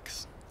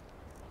cogs?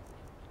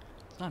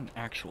 It's not an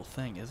actual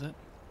thing, is it?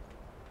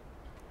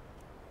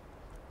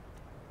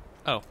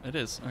 Oh, it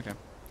is. Okay.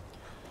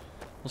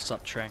 We'll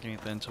stop tracking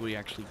it then until we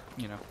actually,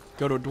 you know,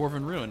 go to a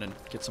Dwarven Ruin and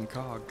get some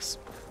cogs.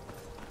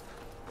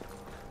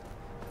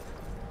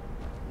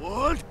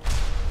 What?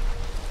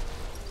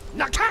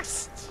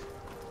 Nakast!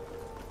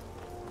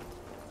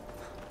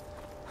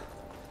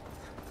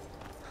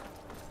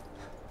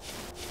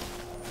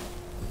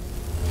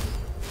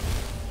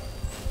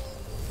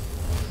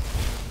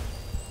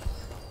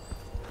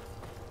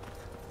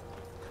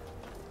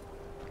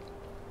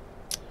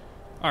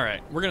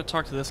 Alright, we're gonna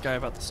talk to this guy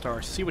about the star,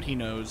 see what he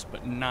knows,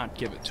 but not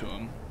give it to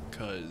him,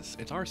 because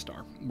it's our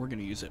star. We're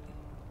gonna use it.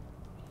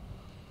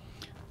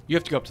 You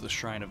have to go up to the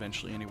shrine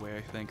eventually anyway,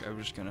 I think. I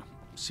was just gonna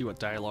see what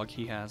dialogue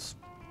he has.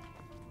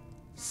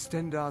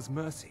 Stendar's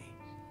mercy.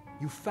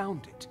 You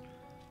found it.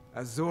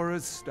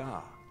 Azura's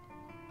star.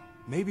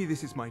 Maybe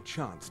this is my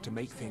chance to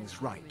make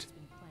things right.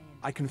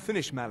 I can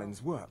finish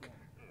Malin's work,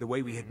 the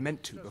way we had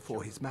meant to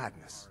before his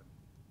madness.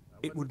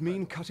 It would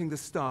mean cutting the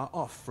star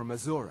off from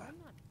Azura.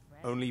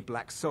 Only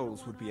black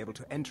souls would be able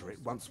to enter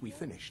it once we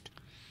finished.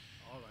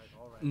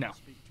 No.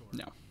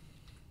 No.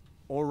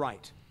 All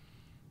right.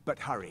 But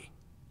hurry.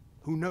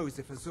 Who knows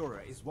if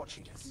Azura is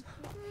watching us?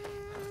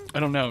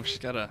 I don't know. She's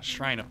got a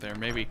shrine up there.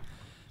 Maybe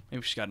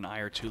she's got an eye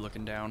or two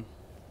looking down.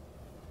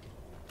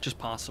 Just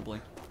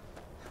possibly.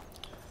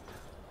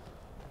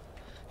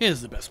 It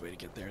is the best way to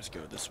get there, is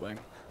go this way.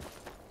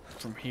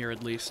 From here,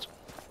 at least.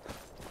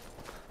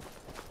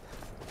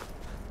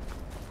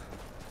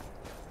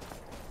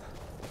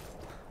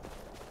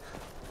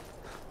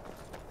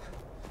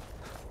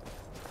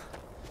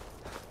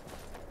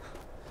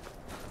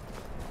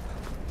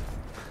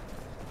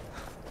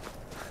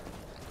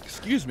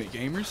 Excuse me,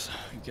 gamers.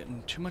 You're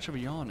getting too much of a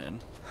yawn in.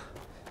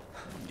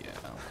 Yeah.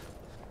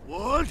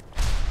 What?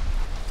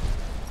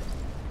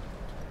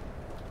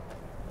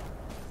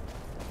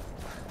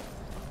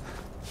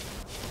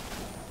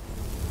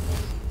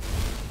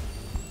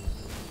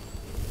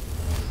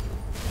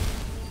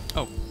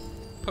 Oh,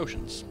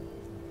 potions.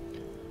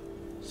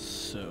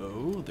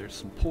 So, there's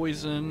some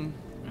poison.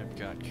 I've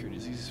got cure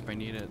diseases if I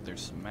need it.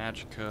 There's some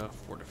magicka,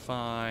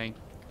 fortify.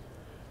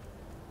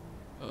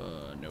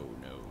 No.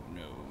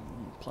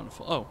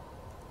 Plentiful. Oh,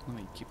 let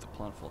me keep the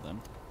plentiful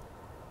then.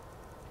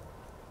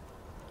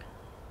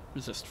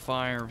 Resist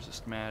fire,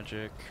 resist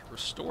magic,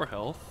 restore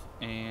health,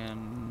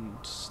 and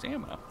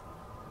stamina.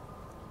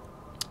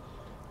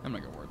 I'm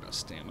not gonna worry about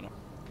stamina.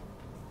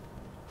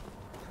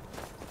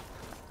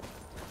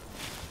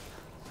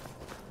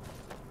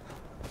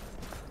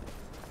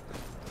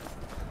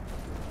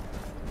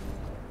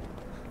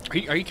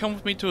 Are you coming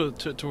with me to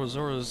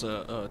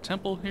Azura's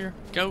temple here,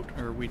 goat?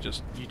 Or are you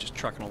just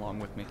trucking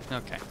along with me?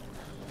 Okay.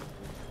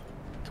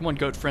 Come on,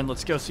 goat friend,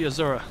 let's go see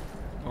Azura.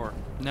 Or,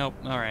 nope,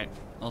 alright.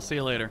 I'll see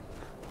you later.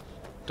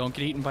 Don't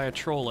get eaten by a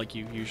troll like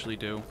you usually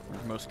do,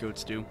 or most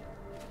goats do.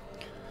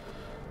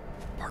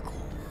 Parkour.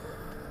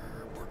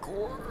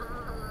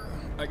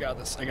 I got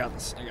this. I got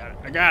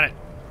it.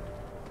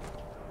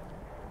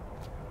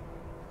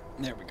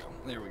 There we go.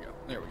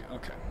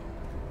 Okay.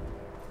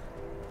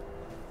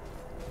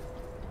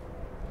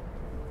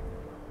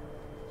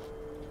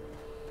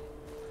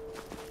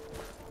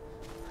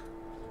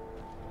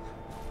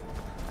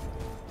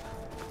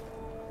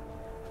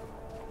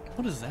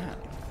 What is that?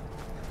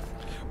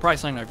 Probably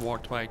something I've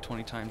walked by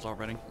 20 times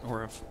already,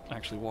 or have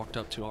actually walked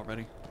up to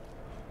already.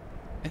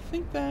 I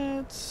think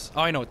that's...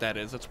 Oh, I know what that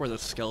is. That's where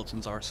those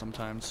skeletons are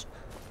sometimes.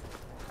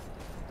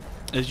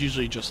 It's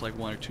usually just like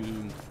 1 or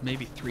 2,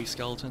 maybe 3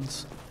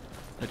 skeletons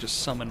that just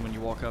summon when you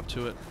walk up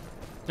to it.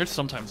 There's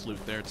sometimes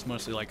loot there. It's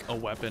mostly like a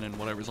weapon and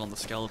whatever's on the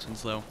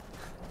skeletons, though.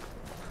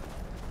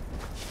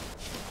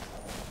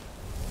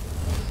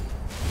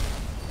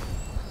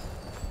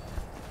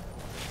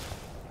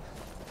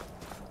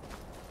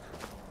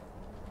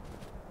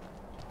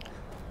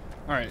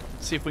 Alright,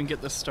 let's see if we can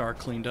get this star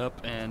cleaned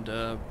up and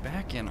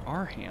back in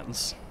our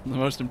hands. The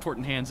most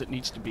important hands it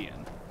needs to be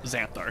in.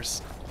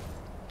 Xanathar's.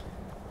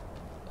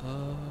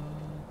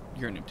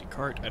 You're an empty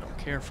cart. I don't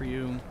care for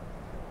you.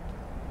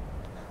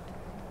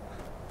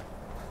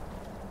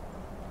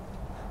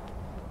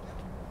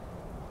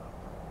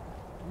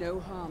 No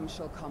harm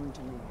shall come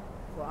to me,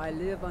 for I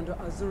live under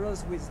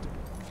Azura's wisdom.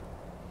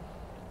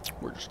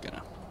 We're just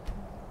gonna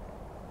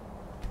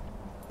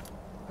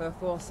Her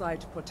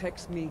foresight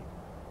protects me.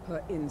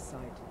 Her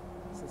insight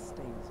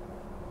sustains me.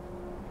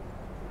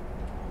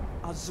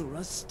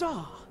 Azura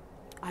Star!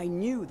 I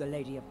knew the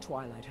Lady of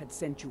Twilight had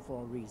sent you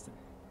for a reason.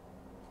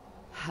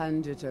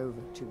 Hand it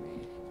over to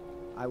me.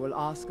 I will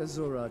ask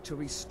Azura to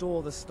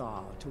restore the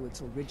star to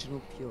its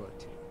original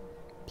purity.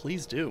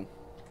 Please do.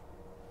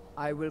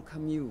 I will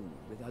commune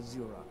with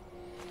Azura.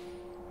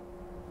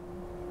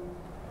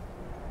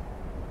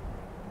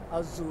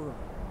 Azura,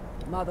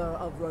 Mother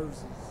of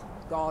Roses,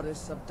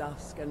 Goddess of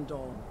Dusk and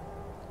Dawn,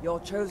 your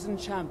chosen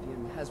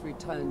champion has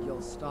returned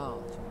your star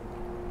to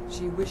you.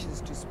 She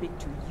wishes to speak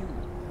to you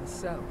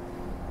herself.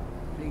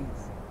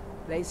 Please,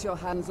 place your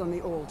hands on the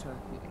altar,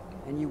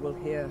 and you will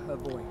hear her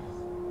voice.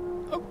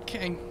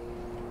 Okay.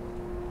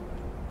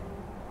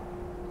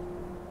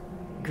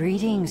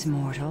 Greetings,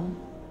 mortal.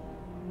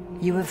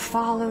 You have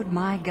followed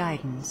my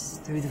guidance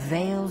through the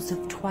veils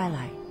of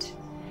twilight,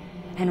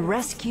 and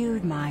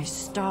rescued my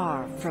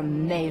star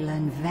from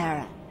Malin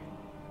Varen.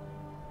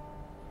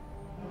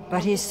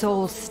 But his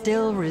soul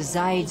still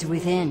resides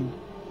within,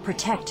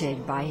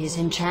 protected by his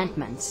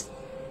enchantments.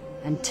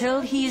 Until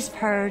he is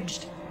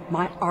purged,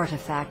 my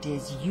artifact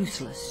is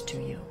useless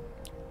to you.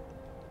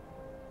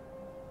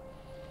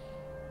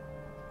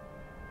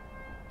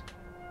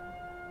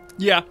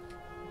 Yeah.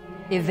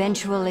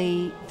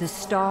 Eventually, the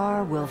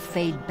star will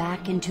fade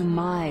back into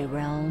my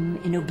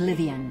realm in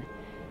oblivion.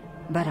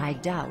 But I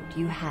doubt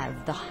you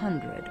have the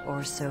 100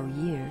 or so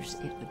years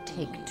it would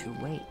take to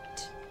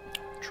wait.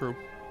 True.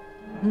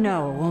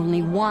 No,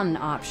 only one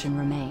option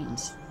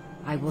remains.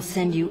 I will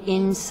send you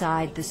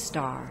inside the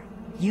star.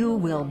 You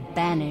will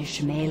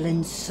banish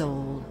Malin's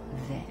soul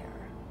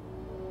there.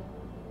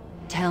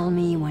 Tell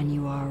me when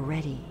you are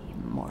ready,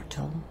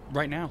 mortal.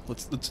 Right now.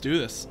 Let's do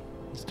this.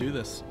 Let's do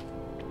this.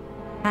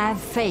 Have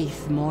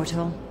faith,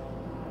 mortal.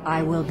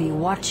 I will be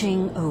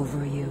watching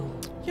over you.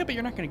 Yeah, but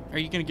you're not gonna... Are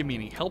you gonna give me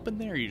any help in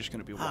there, or are you just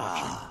gonna be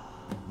watching?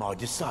 My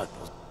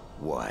disciples.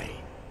 Wait.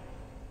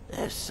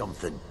 There's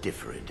something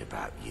different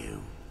about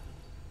you.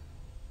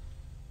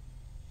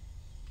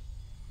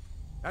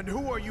 And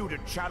who are you to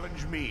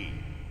challenge me?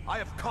 I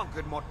have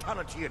conquered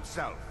mortality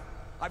itself.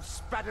 I've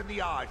spat in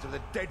the eyes of the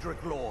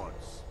Daedric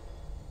Lords.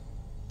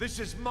 This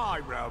is my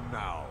realm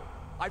now.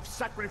 I've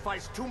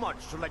sacrificed too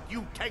much to let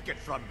you take it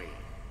from me.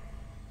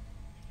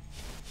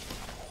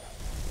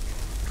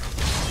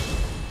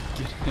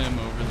 Get him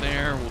over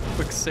there. We'll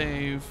quick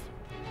save.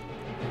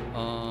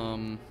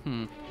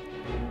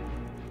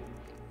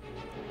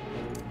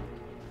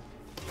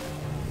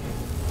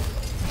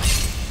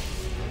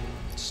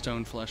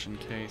 Stone flesh in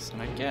case,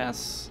 and I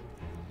guess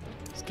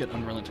let's get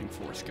Unrelenting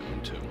Force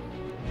going too.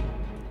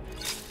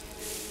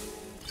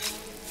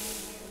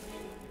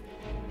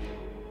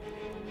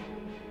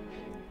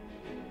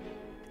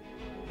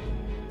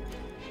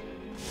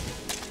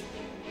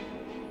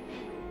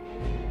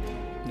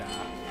 Nah,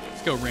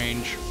 let's go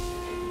range.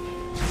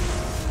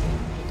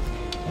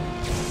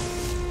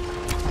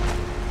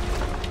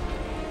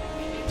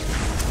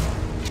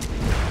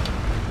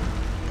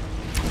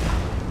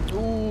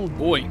 Oh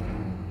boy.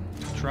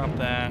 Drop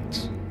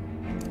that.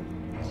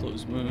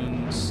 Close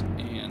wounds.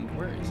 And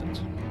where is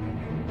it?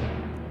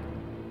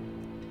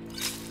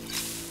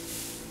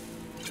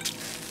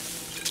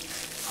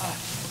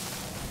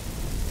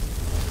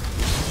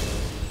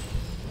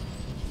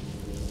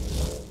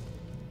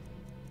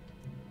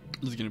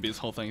 This is gonna be this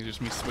whole thing, just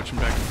me switching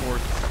back and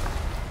forth.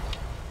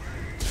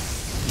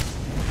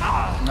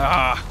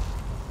 Ah!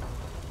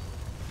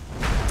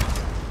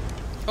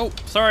 Oh,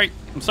 sorry.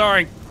 I'm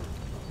sorry.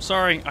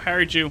 Sorry, I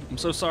hired you. I'm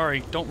so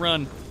sorry. Don't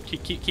run.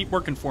 Keep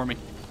working for me.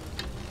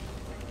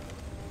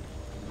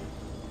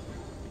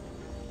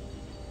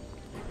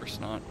 Of course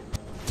not.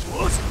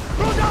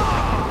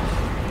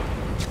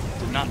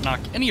 Did not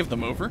knock any of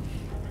them over.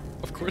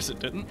 Of course it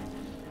didn't.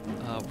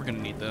 We're gonna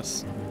need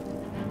this.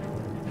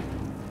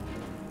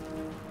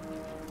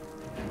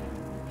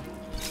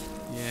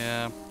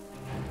 Yeah.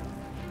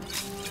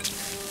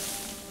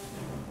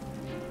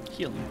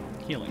 Healing.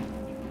 Healing.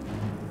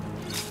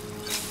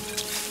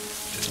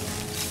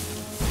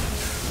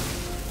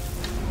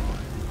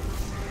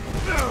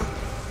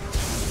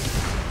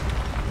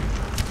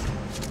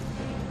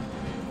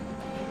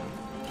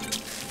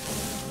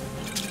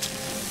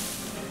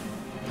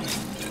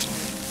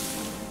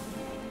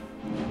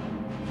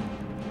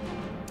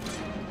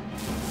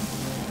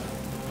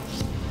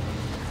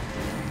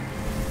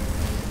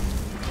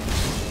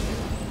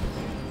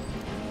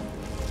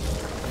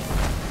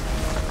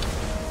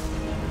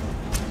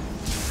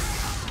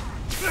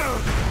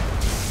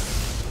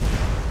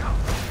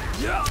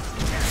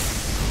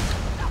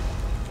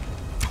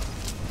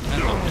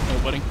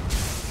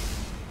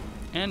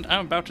 And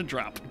I'm about to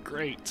drop.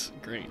 Great,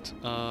 great.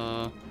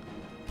 Let's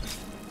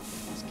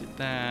get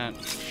that.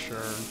 Sure.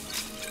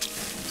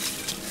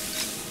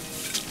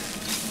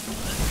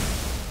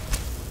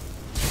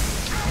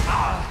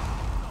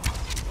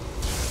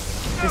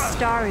 The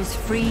star is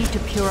free to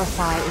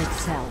purify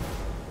itself.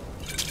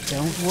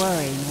 Don't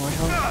worry,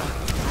 mortal.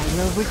 I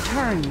will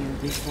return you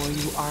before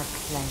you are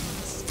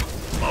cleansed.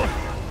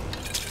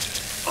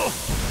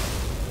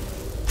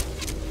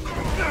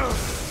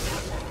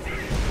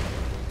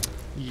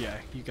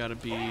 You gotta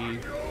be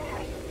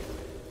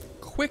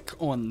quick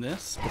on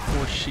this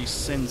before she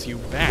sends you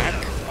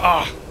back.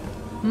 Ah!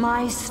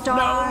 My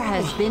star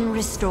has been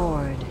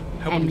restored,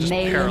 and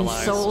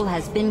Malin's soul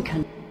has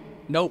been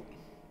Nope.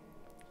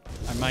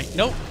 I might.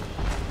 Nope.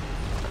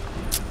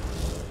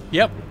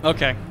 Yep.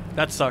 Okay.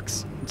 That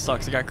sucks. It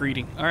sucks. I got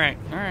greedy. Alright.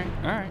 Alright.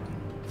 Alright.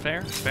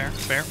 Fair. Fair.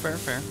 Fair. Fair.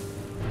 Fair.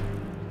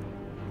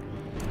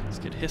 Let's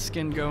get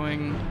Hiskin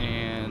going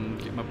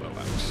and get my bow out.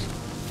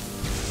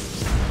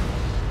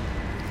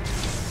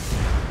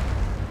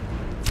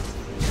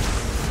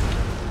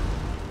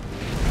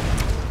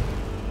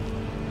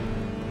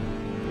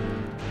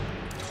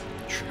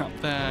 Drop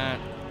that.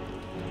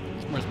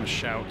 Where's my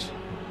shout?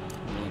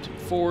 Relative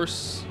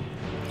force.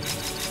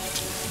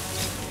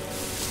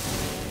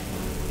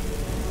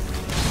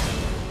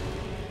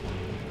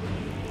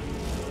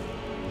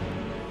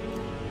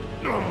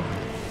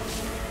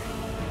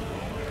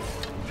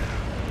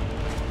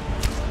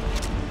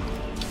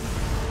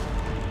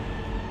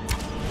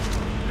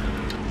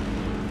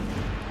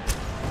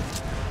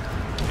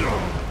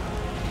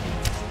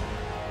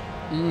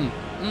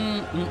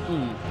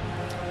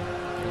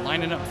 You're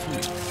lining up for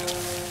me.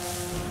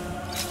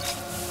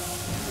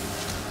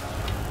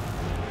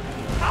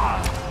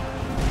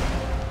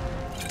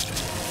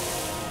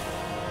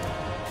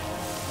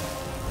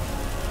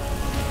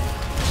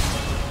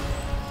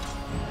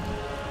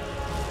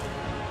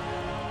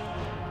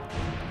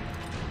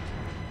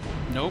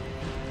 Nope.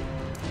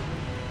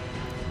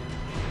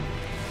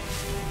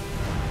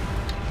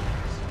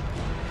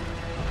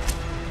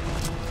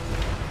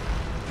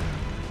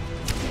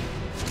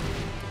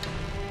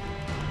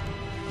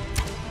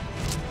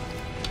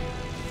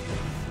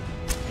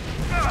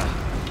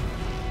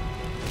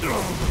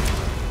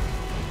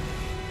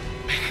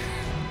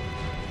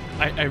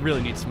 I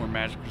really need some more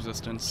magic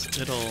resistance.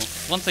 It'll,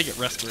 once I get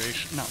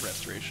restoration, not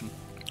restoration,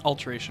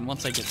 alteration,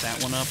 once I get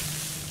that one up,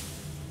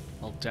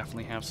 I'll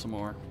definitely have some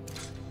more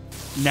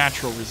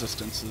natural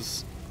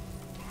resistances.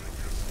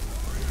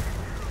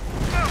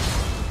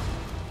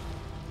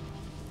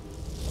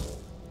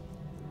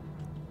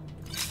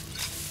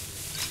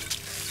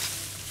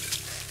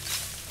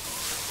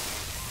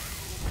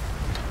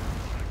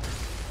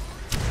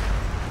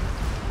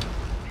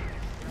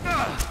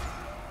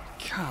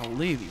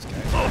 Golly, these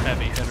guys are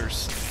heavy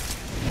hitters.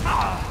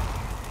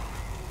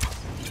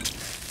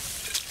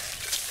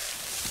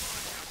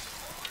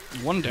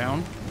 One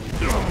down.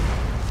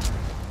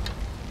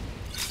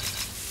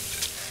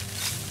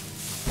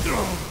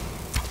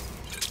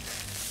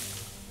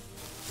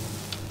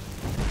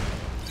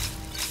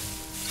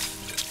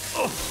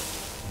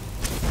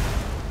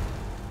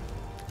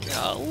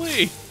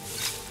 Golly.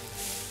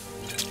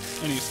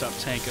 I need to stop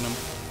tanking them.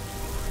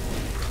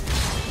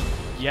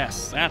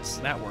 Yes,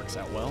 that works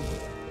out well.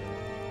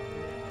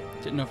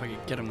 Didn't know if I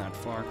could get him that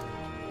far.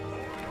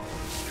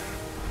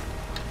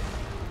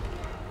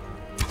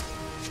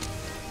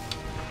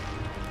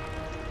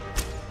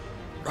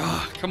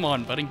 Ah, come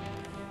on, buddy.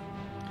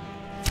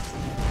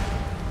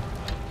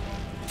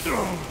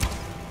 No,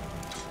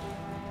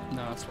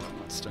 that's what I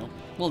want still.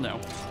 Well, no.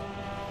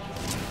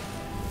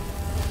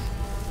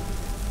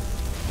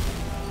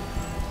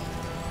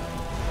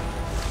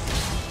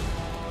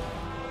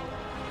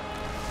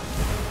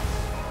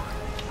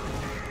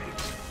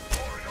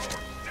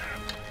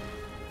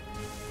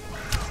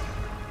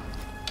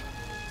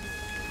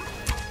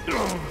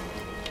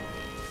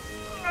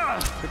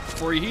 Quick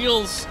before he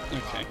heals.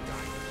 Okay.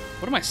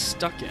 What am I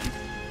stuck in?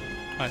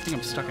 Oh, I think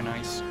I'm stuck in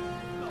ice.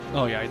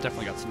 Oh yeah, I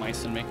definitely got some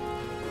ice in me.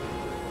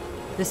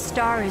 The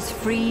star is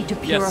free to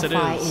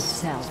purify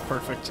itself. It's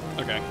perfect.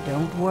 Okay.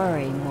 Don't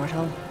worry,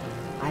 mortal.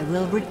 I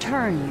will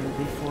return you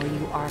before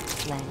you are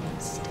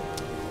cleansed.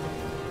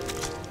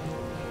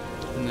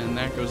 And then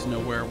that goes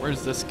nowhere. Where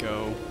does this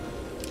go?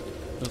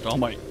 Those are all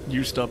my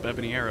used up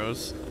ebony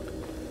arrows.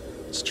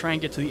 Let's try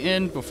and get to the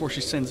end before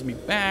she sends me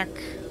back.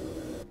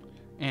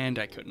 And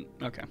I couldn't.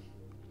 Okay.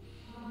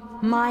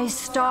 My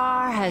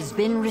star has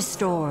been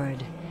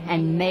restored,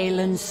 and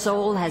Malin's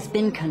soul has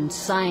been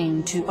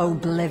consigned to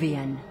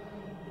oblivion.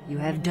 You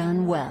have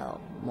done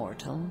well,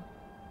 mortal.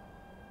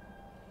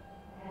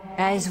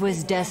 As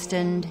was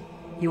destined,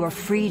 you are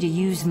free to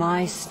use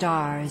my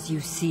star as you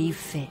see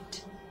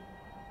fit.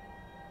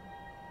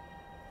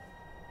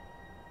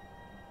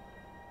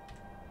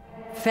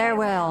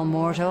 Farewell,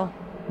 mortal.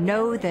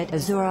 Know that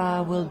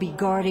Azura will be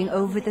guarding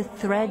over the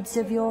threads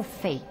of your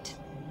fate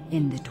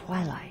in the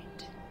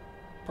twilight.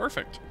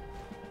 Perfect.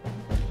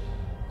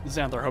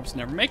 Xanathar hopes to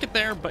never make it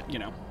there, but you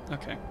know.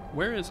 Okay.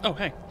 Where is... Oh,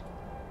 hey.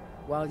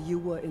 While you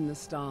were in the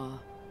star,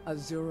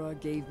 Azura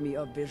gave me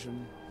a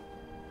vision.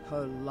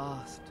 Her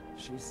last,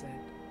 she said.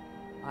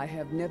 I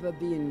have never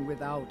been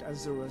without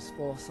Azura's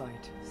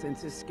foresight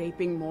since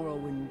escaping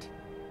Morrowind.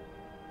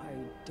 I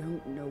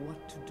don't know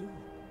what to do.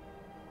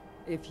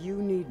 If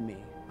you need me,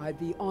 I'd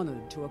be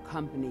honored to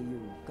accompany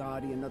you,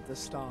 Guardian of the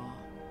Star.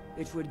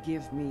 It would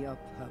give me a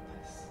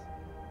purpose.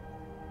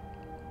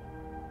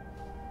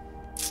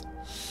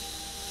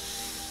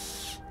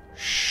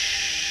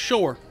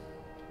 Sure.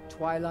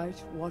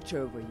 Twilight, watch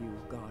over you,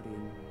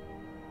 Guardian.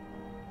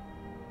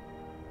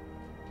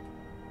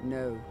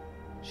 No.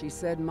 She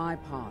said my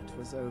part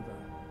was over.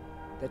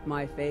 That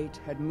my fate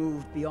had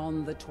moved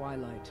beyond the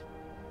twilight,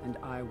 and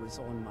I was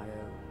on my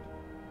own.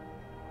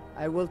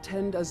 I will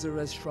tend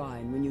Azura's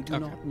shrine when you do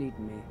not need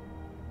me.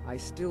 I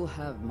still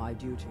have my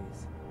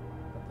duties,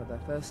 but for the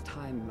first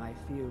time I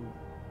feel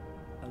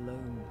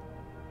alone.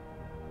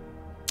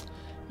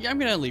 Yeah, I'm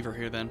gonna leave her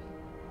here then.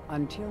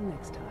 Until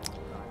next time.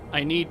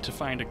 I need to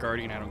find a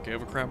guardian I don't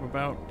give a crap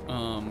about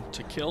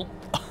to kill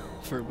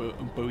for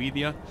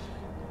Boethia.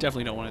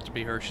 Definitely don't want it to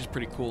be her. She's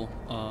pretty cool,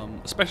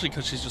 especially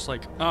because she's just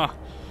like,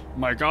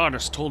 my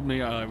goddess told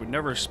me I would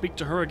never speak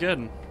to her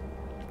again.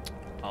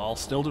 I'll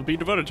still be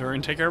devoted to her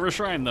and take care of her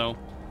shrine, though.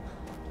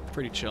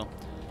 Pretty chill.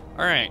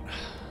 All right,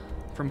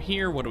 from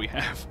here, what do we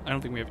have? I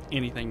don't think we have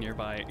anything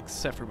nearby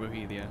except for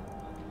Boethia.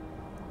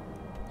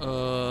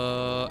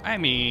 I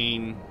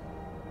mean,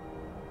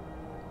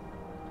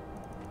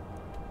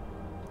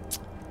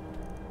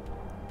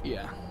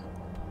 yeah.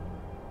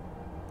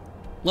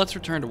 Let's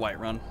return to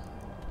Whiterun.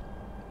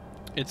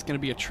 It's gonna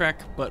be a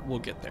trek, but we'll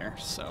get there,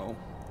 so.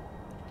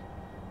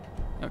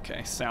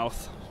 Okay,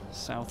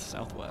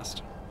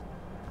 southwest.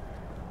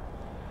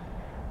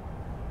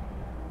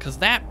 Because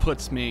that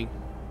puts me...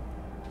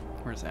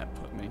 Where does that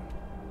put me?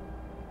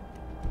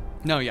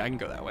 No, yeah, I can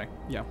go that way.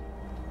 Yeah.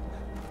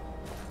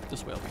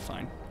 This way will be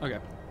fine. Okay.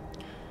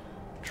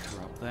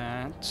 Drop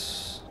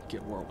that.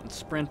 Get Whirlwind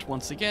Sprint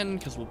once again,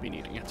 because we'll be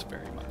needing it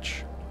very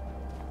much.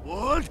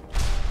 What?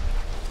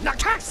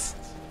 Nakas!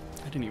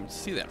 I didn't even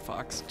see that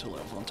fox until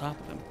I was on top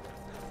of him.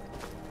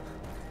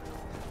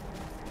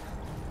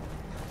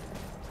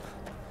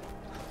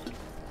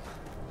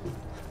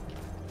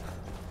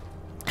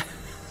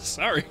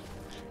 Sorry.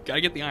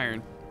 Gotta get the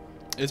iron.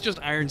 It's just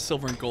iron,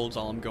 silver, and gold's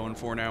all I'm going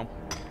for now.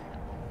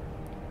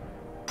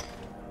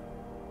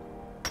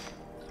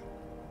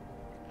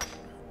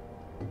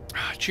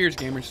 Cheers,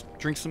 gamers.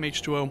 Drink some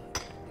H2O.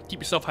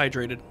 Keep yourself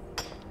hydrated.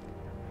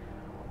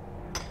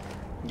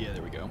 Yeah,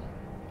 there we go.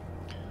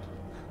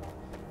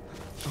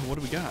 Oh, what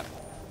do we got?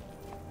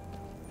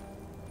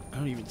 I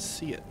don't even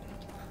see it.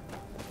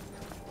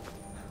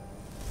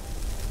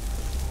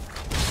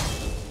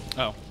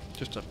 Oh,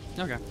 just a...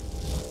 Okay.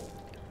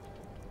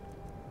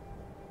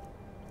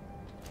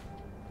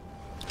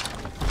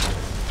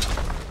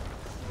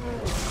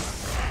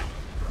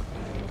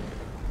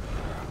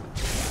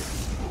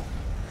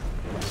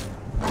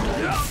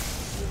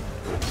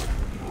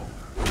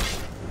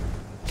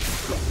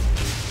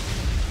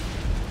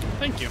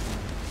 Thank you.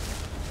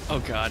 Oh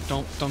god,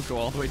 don't go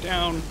all the way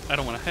down. I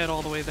don't want to head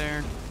all the way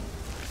there.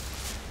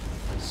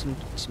 Some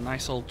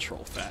nice old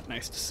troll fat.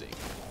 Nice to see.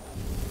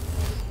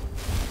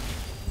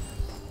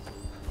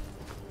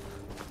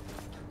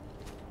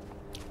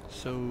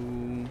 So,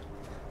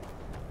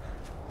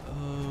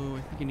 oh,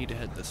 I think you need to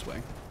head this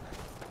way.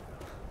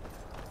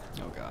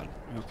 Oh god.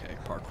 Okay,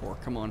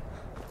 parkour. Come on.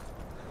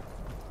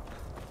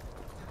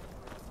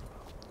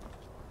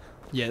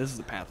 Yeah, this is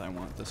the path I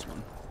want. This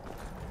one.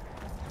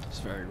 It's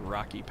a very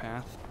rocky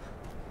path.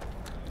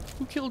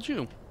 Who killed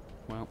you?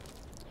 Well,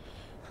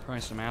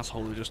 probably some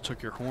asshole who just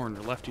took your horn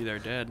or left you there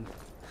dead.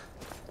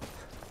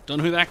 Don't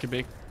know who that could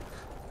be.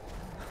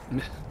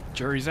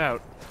 Jury's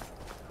out.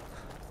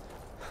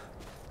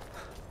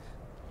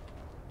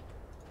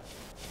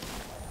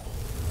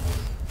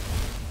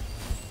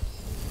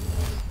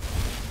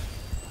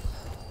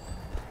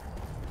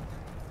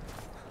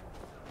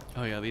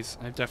 Oh yeah,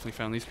 I've definitely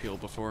found these people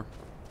before.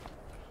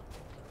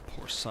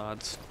 Poor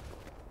sods.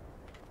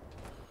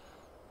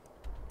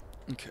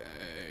 Okay,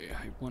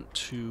 I want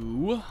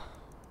to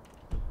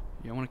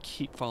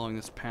keep following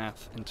this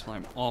path until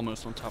I'm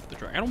almost on top of the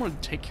dragon. I don't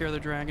want to take care of the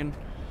dragon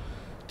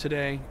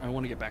today. I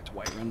want to get back to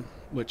Whiterun,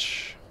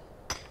 which,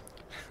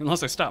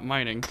 unless I stop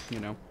mining, you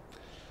know,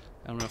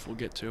 I don't know if we'll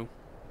get to.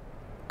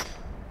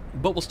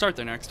 But we'll start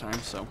there next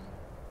time, so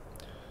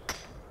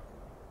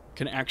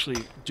can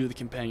actually do the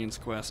companions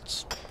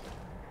quests.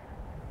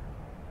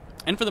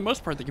 And for the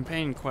most part, the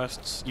companion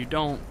quests,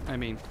 I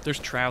mean, there's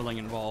traveling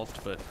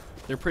involved, but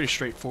they're pretty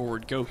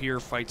straightforward. Go here,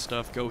 fight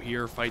stuff. Go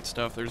here, fight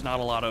stuff. There's not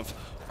a lot of,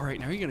 all right,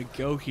 now you're going to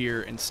go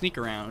here and sneak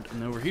around,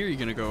 and over here you're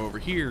going to go over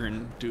here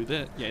and do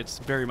that. Yeah, it's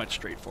very much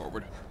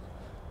straightforward.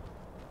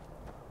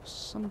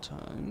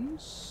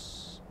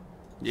 Sometimes...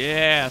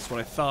 Yeah, that's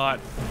what I thought.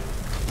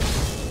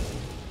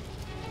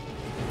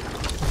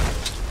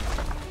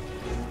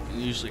 I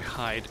usually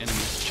hide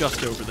enemies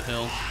just over the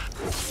hill.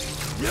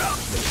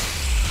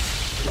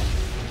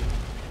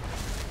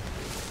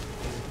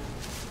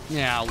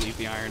 Yeah, I'll leave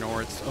the iron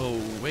ore.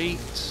 Oh, wait.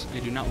 I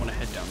do not want to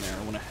head down there. I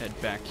want to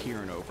head back here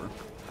and over.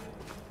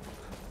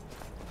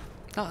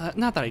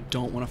 Not that I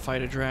don't want to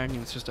fight a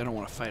dragon. It's just I don't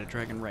want to fight a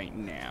dragon right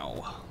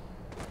now.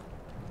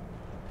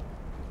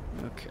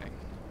 Okay.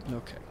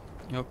 Okay.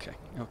 Okay.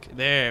 Okay.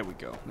 There we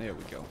go. There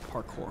we go.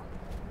 Parkour.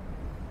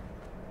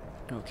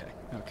 Okay.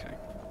 Okay.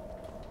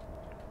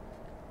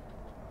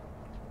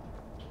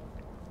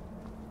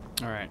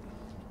 Alright.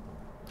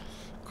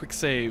 Quick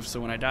save so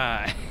when I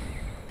die...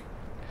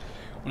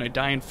 When I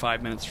die in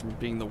 5 minutes from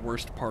being the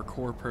worst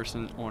parkour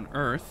person on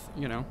Earth,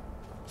 you know.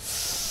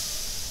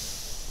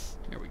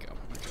 There we go.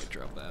 Okay.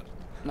 drop that.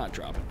 Not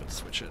drop it, but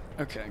switch it.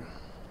 Okay.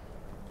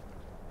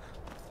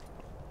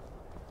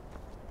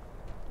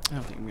 I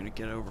don't think I'm going to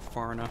get over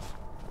far enough.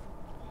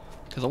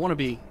 Because I want to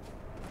be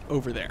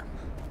over there.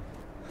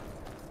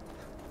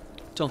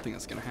 Don't think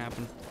that's going to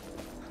happen.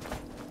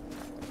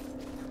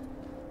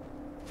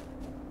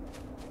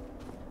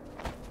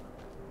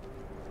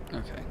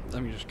 Okay,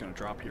 I'm just going to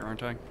drop here,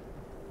 aren't I?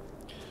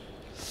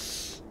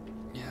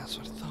 Yeah, that's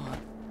what I thought.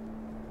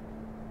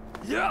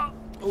 Yeah!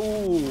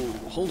 Oh,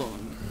 hold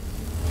on.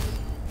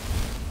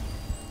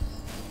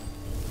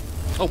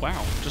 Oh,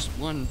 wow. Just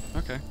one.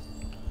 Okay.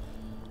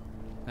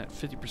 That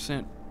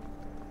 50%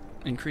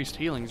 increased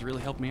healing's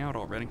really helped me out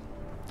already.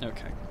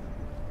 Okay.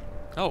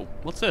 Oh,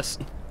 what's this?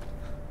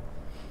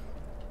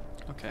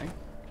 Okay.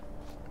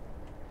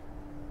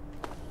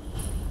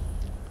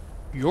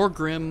 Your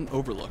Grim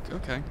Overlook.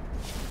 Okay.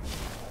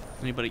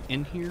 Anybody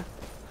in here?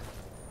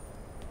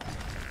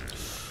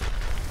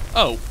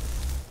 Oh.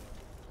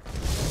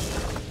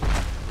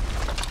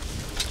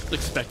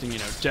 Expecting, you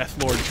know,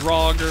 Death Lord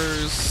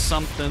Draugrs,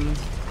 something.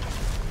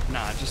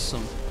 Nah, just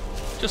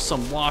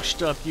some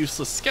washed up,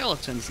 useless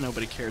skeletons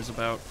nobody cares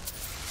about.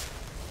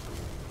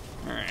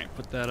 Alright,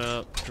 put that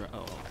up.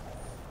 Oh.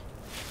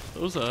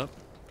 Those up.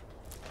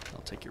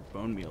 I'll take your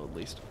bone meal at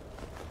least.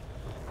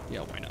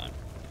 Yeah, why not?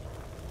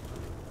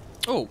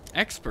 Oh,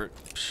 expert.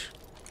 Psh.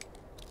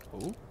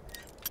 Oh.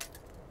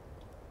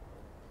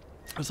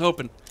 I was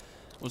hoping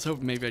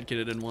maybe I'd get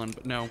it in one,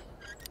 but no.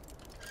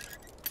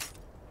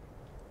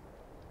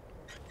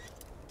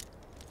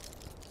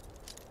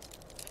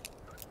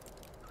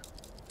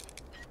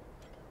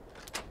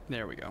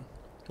 There we go.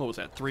 What was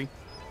that, 3?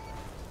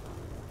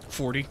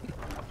 40.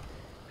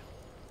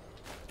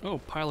 Oh,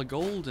 pile of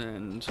gold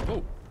and...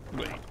 Oh,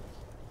 wait.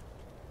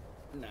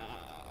 Nah.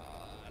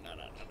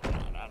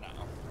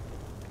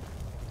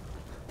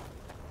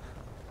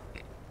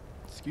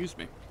 Excuse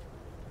me.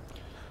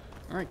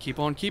 Alright, keep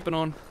on keeping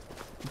on.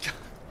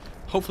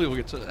 Hopefully we'll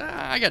get to...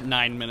 I got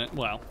 9 minutes.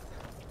 Well,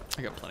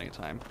 I got plenty of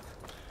time.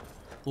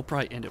 We'll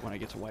probably end it when I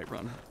get to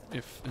Whiterun.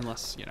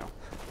 Unless, you know...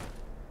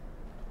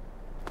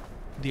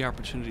 the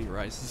opportunity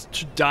arises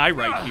to die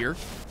right here.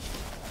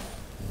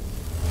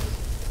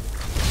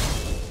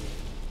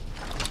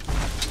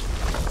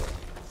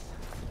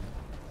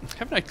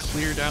 Haven't I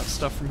cleared out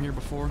stuff from here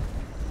before?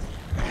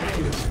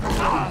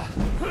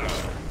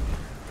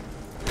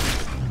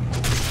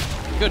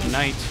 Good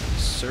night,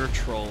 Sir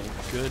Troll.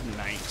 Good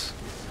night.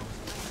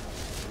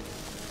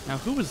 Now,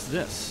 who is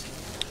this?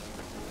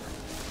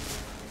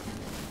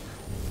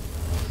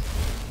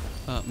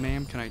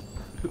 Ma'am, can I...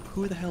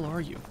 Who the hell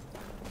are you?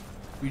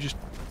 You just...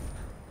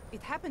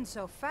 It happened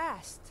so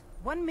fast.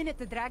 1 minute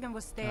the dragon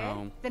was there,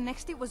 the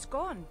next it was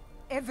gone.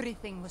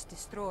 Everything was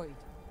destroyed.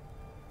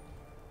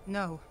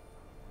 No,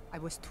 I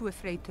was too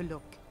afraid to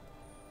look.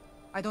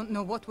 I don't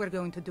know what we're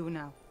going to do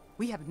now.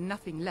 We have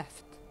nothing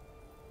left.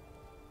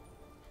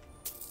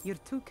 You're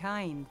too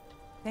kind.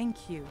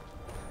 Thank you.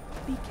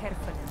 Be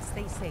careful and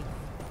stay safe.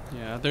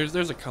 Yeah,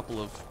 there's a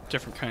couple of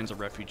different kinds of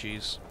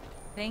refugees.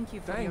 Thank you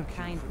for your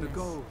kindness. For the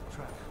gold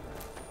trap.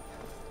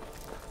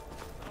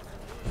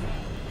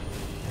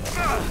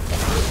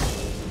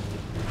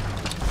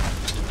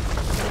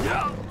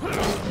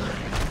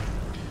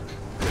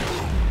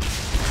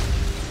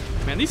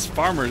 Man, these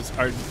farmers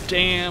are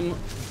damn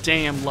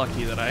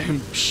lucky that I am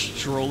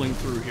strolling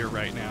through here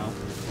right now.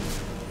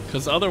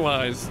 Because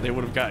otherwise, they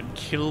would have gotten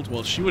killed.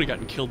 Well, she would have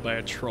gotten killed by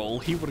a troll.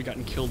 He would have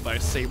gotten killed by a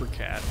saber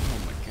cat. Oh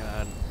my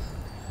god.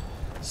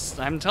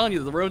 I'm telling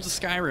you, the roads of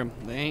Skyrim,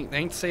 they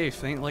ain't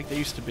safe. They ain't like they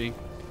used to be.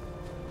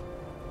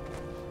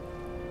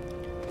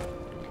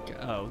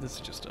 Oh, this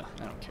is just a...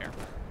 I don't care.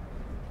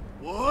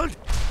 Wood?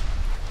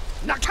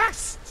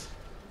 Nakast!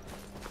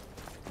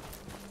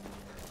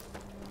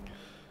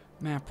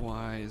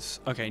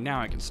 Map-wise... Okay,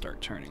 now I can start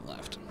turning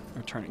left.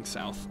 Or turning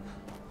south.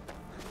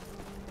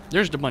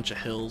 There's a bunch of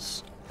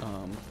hills.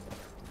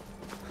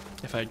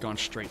 If I had gone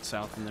straight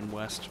south and then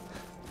west.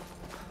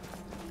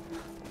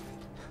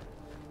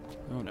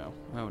 Oh no.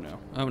 Oh no.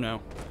 Oh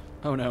no.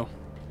 Oh no.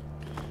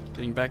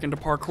 Getting back into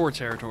parkour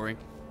territory.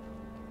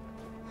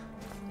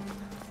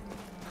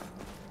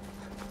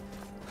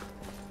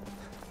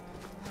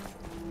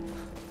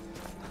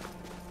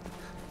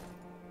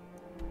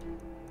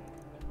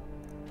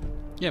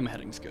 Yeah, my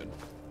heading's good.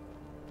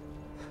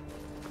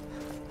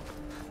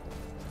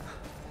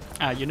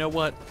 You know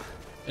what?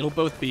 It'll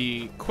both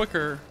be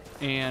quicker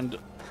and...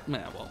 Nah,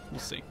 well, we'll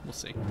see. We'll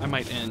see. I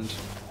might end...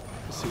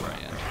 We'll see where I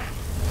end.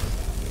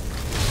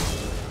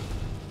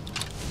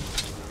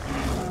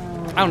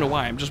 I don't know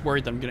why. I'm just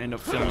worried that I'm going to end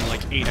up filming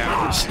like 8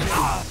 hours.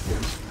 I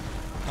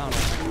don't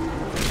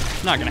know.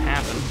 It's not going to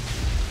happen.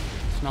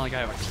 It's not like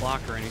I have a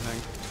clock or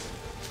anything.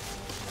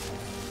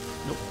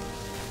 Nope.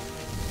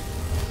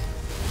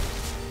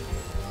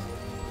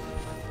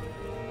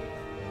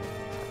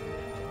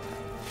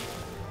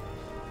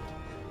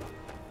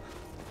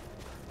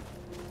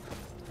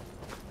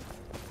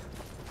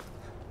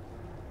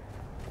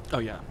 Oh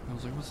yeah, I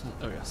was like, what's that?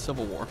 Oh yeah,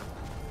 Civil War.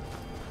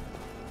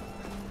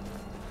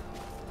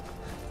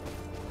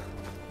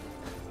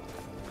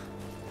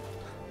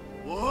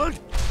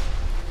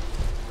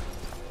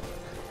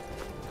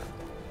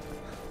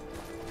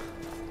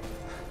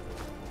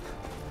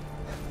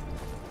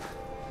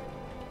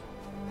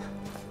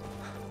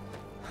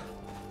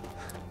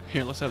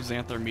 Here, let's have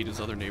Xanathar meet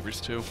his other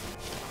neighbors too.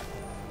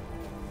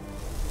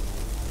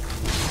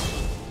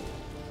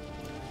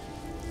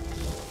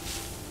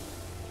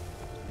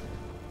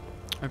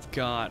 I've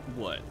got,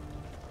 what,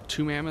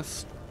 2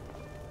 mammoths?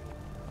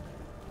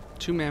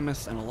 2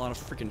 mammoths and a lot of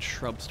freaking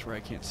shrubs to where I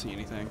can't see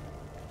anything.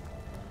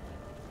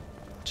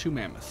 2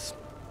 mammoths.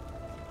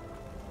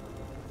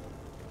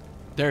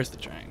 There's the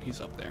giant.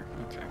 He's up there.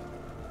 Okay.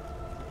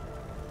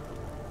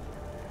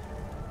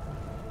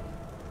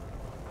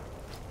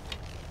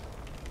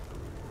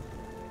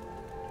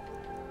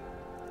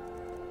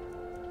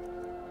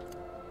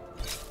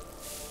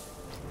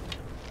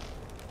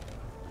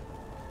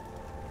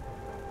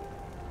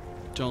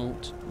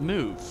 Don't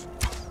move.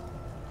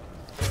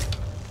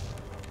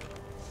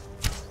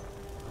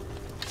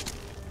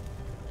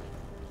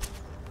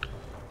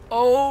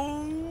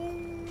 Oh,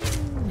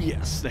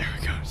 yes, there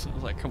we go. So I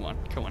was like, come on,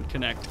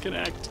 connect. Get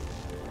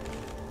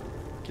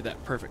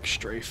that perfect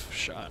strafe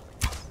shot.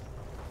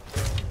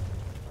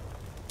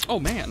 Oh,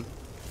 man. You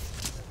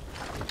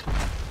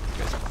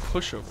guys are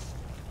pushover.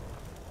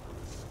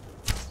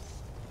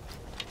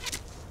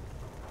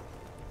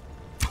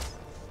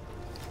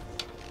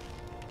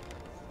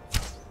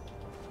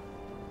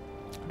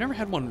 I've never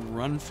had one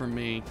run from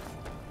me.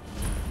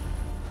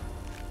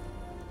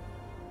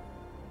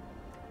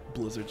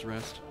 Blizzard's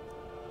Rest.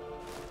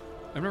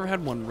 I've never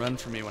had one run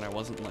from me when I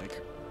wasn't,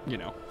 like, you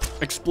know,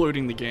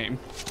 exploiting the game.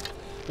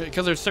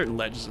 Because there's certain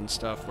ledges and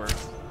stuff where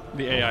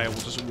the AI will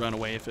just run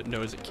away if it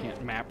knows it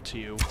can't map to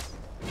you.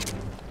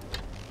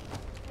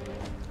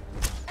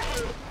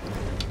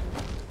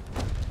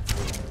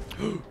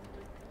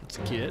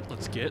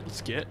 Let's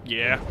get.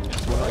 Yeah,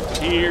 that's what I like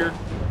to hear.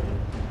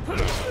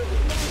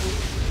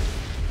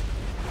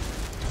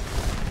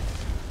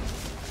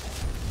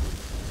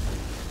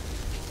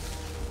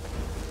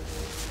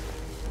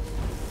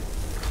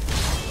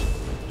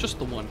 Just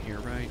the one here,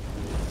 right?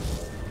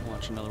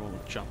 Watch another one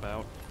jump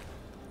out.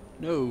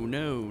 No.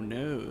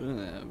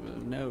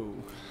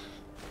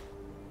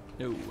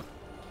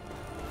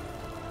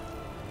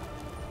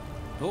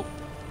 Oh.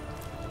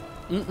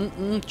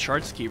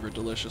 Chart skeever,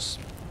 delicious.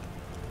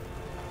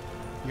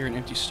 You're an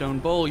empty stone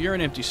bowl. You're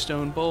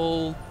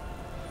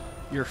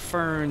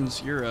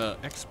ferns. You're a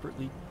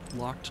expertly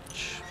locked.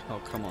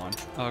 Oh, come on.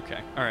 Okay.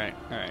 All right.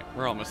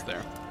 We're almost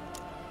there.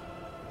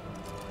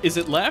 Is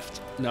it left?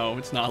 No,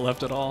 it's not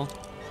left at all.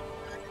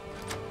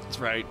 That's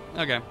right.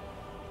 Okay.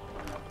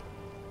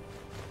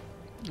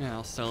 Yeah,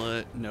 I'll sell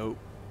it. Nope.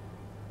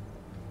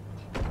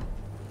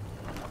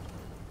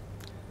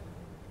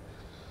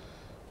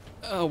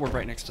 Oh, we're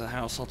right next to the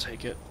house. I'll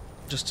take it.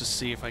 Just to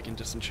see if I can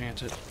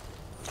disenchant it.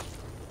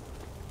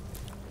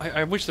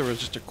 I wish there was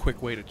just a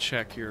quick way to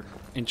check your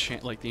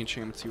like the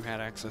enchantments you had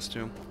access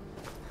to.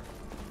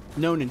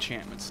 Known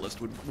enchantments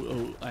list would,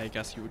 I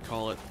guess you would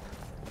call it.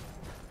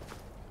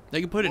 They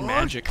can put in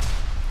magic.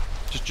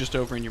 Just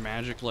over in your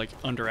magic, like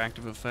under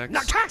active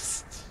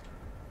effects.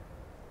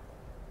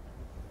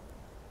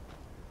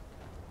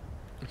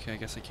 Okay, I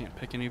guess I can't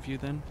pick any of you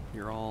then.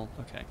 You're all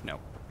okay. No.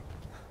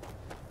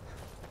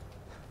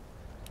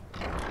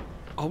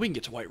 Oh, we can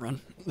get to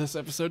Whiterun this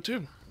episode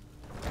too.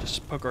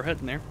 Just poke our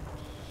head in there.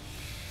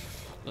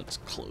 Let's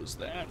close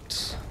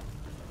that.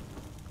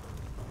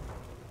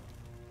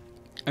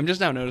 I'm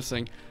just now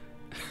noticing.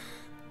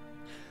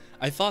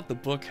 I thought the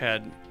book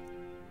had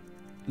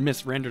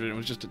misrendered it. It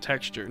was just a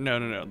texture.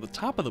 No. The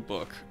top of the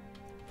book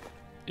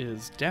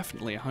is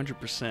definitely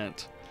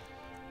 100%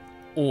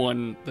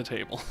 on the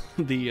table.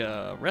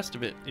 The rest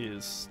of it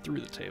is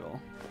through the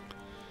table.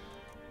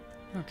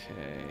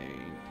 Okay.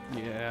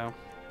 Yeah.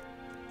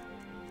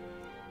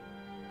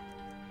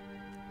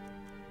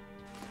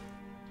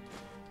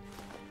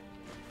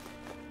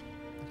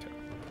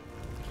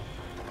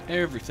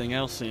 Everything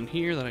else in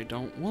here that I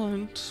don't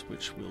want,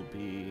 which will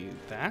be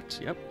that.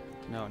 Yep.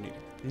 No, I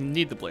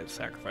need the Blade of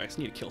Sacrifice.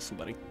 I need to kill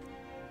somebody.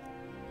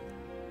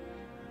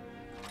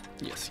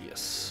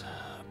 Yes.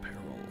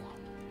 Apparel.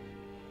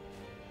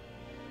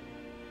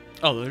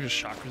 Oh, they're just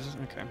shock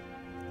resistant? Okay.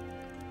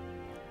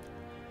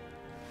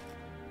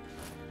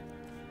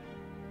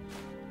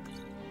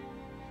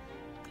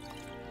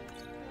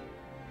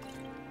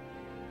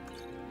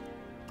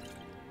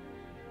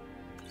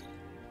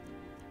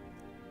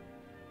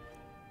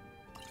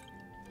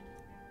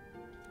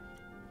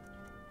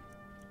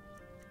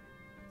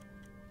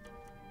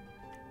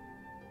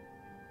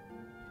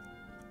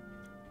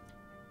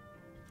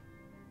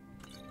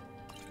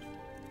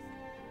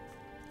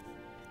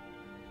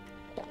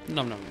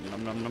 Num.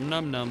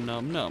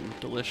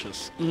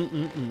 Delicious. I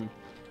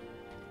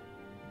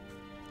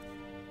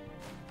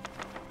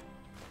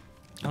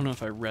don't know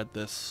if I read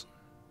this.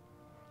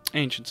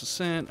 Ancient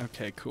Ascent.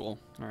 Okay, cool.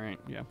 Alright,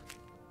 yeah.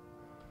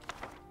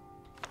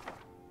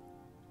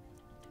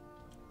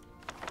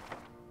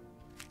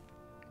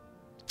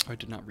 I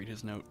did not read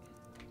his note.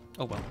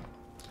 Oh well.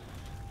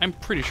 I'm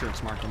pretty sure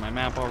it's marked on my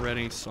map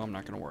already, so I'm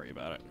not going to worry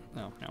about it.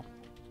 No.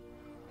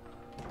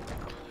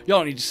 Y'all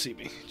don't need to see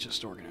me.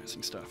 Just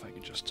organizing stuff. I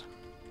can just...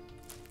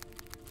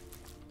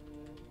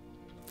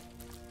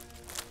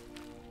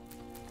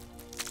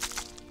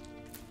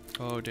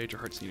 Oh, Danger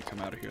Hearts need to come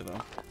out of here,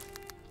 though.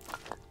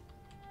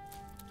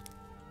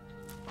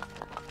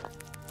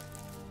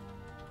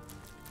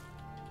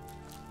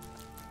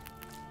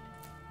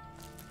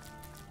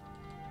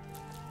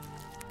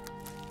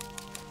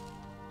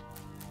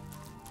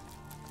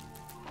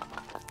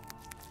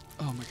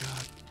 Oh my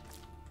god.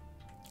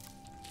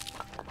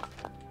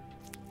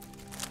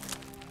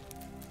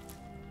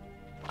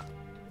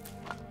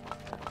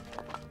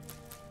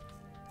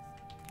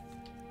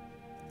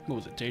 What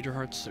was it? Danger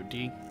Hearts, so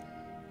D.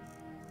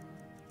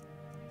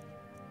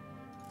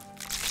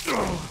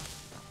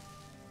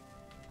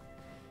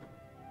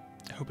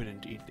 I hope I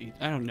didn't eat.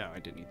 I don't know. I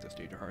didn't eat those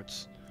Danger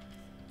Hearts.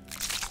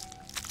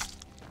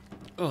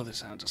 Oh, this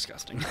sounds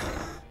disgusting.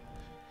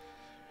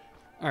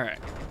 Alright.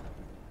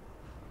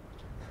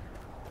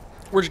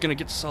 We're just gonna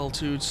get to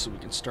Solitude so we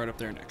can start up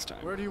there next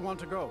time. Where do you want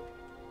to go?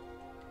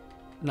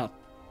 Not.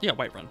 Yeah,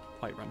 Whiterun.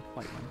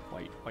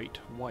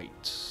 White.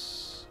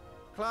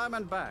 Climb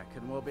and back,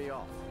 and we'll be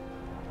off.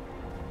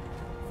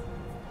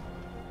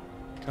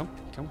 Come.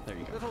 There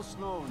you go. Little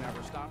snow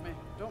never stopped me.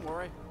 Don't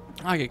worry.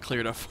 I get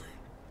cleared up.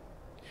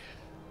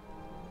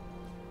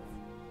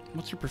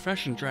 What's your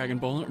profession,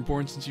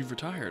 Dragonborn, since you've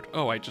retired?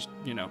 Oh, I just,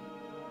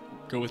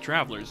 go with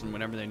travelers, and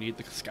whenever they need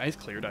the skies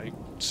cleared, I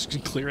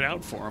just clear it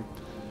out for them.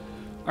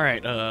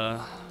 Alright, I'm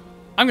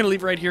going to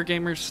leave it right here,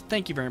 gamers.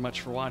 Thank you very much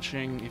for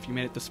watching. If you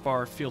made it this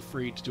far, feel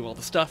free to do all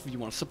the stuff if you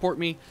want to support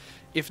me.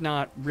 If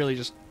not, really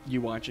just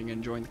you watching and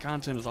enjoying the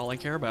content is all I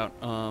care about.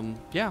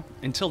 Yeah,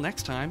 until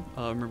next time,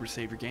 remember to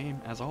save your game,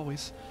 as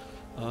always.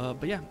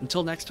 But yeah,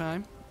 until next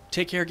time,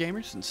 take care,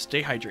 gamers, and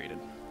stay hydrated.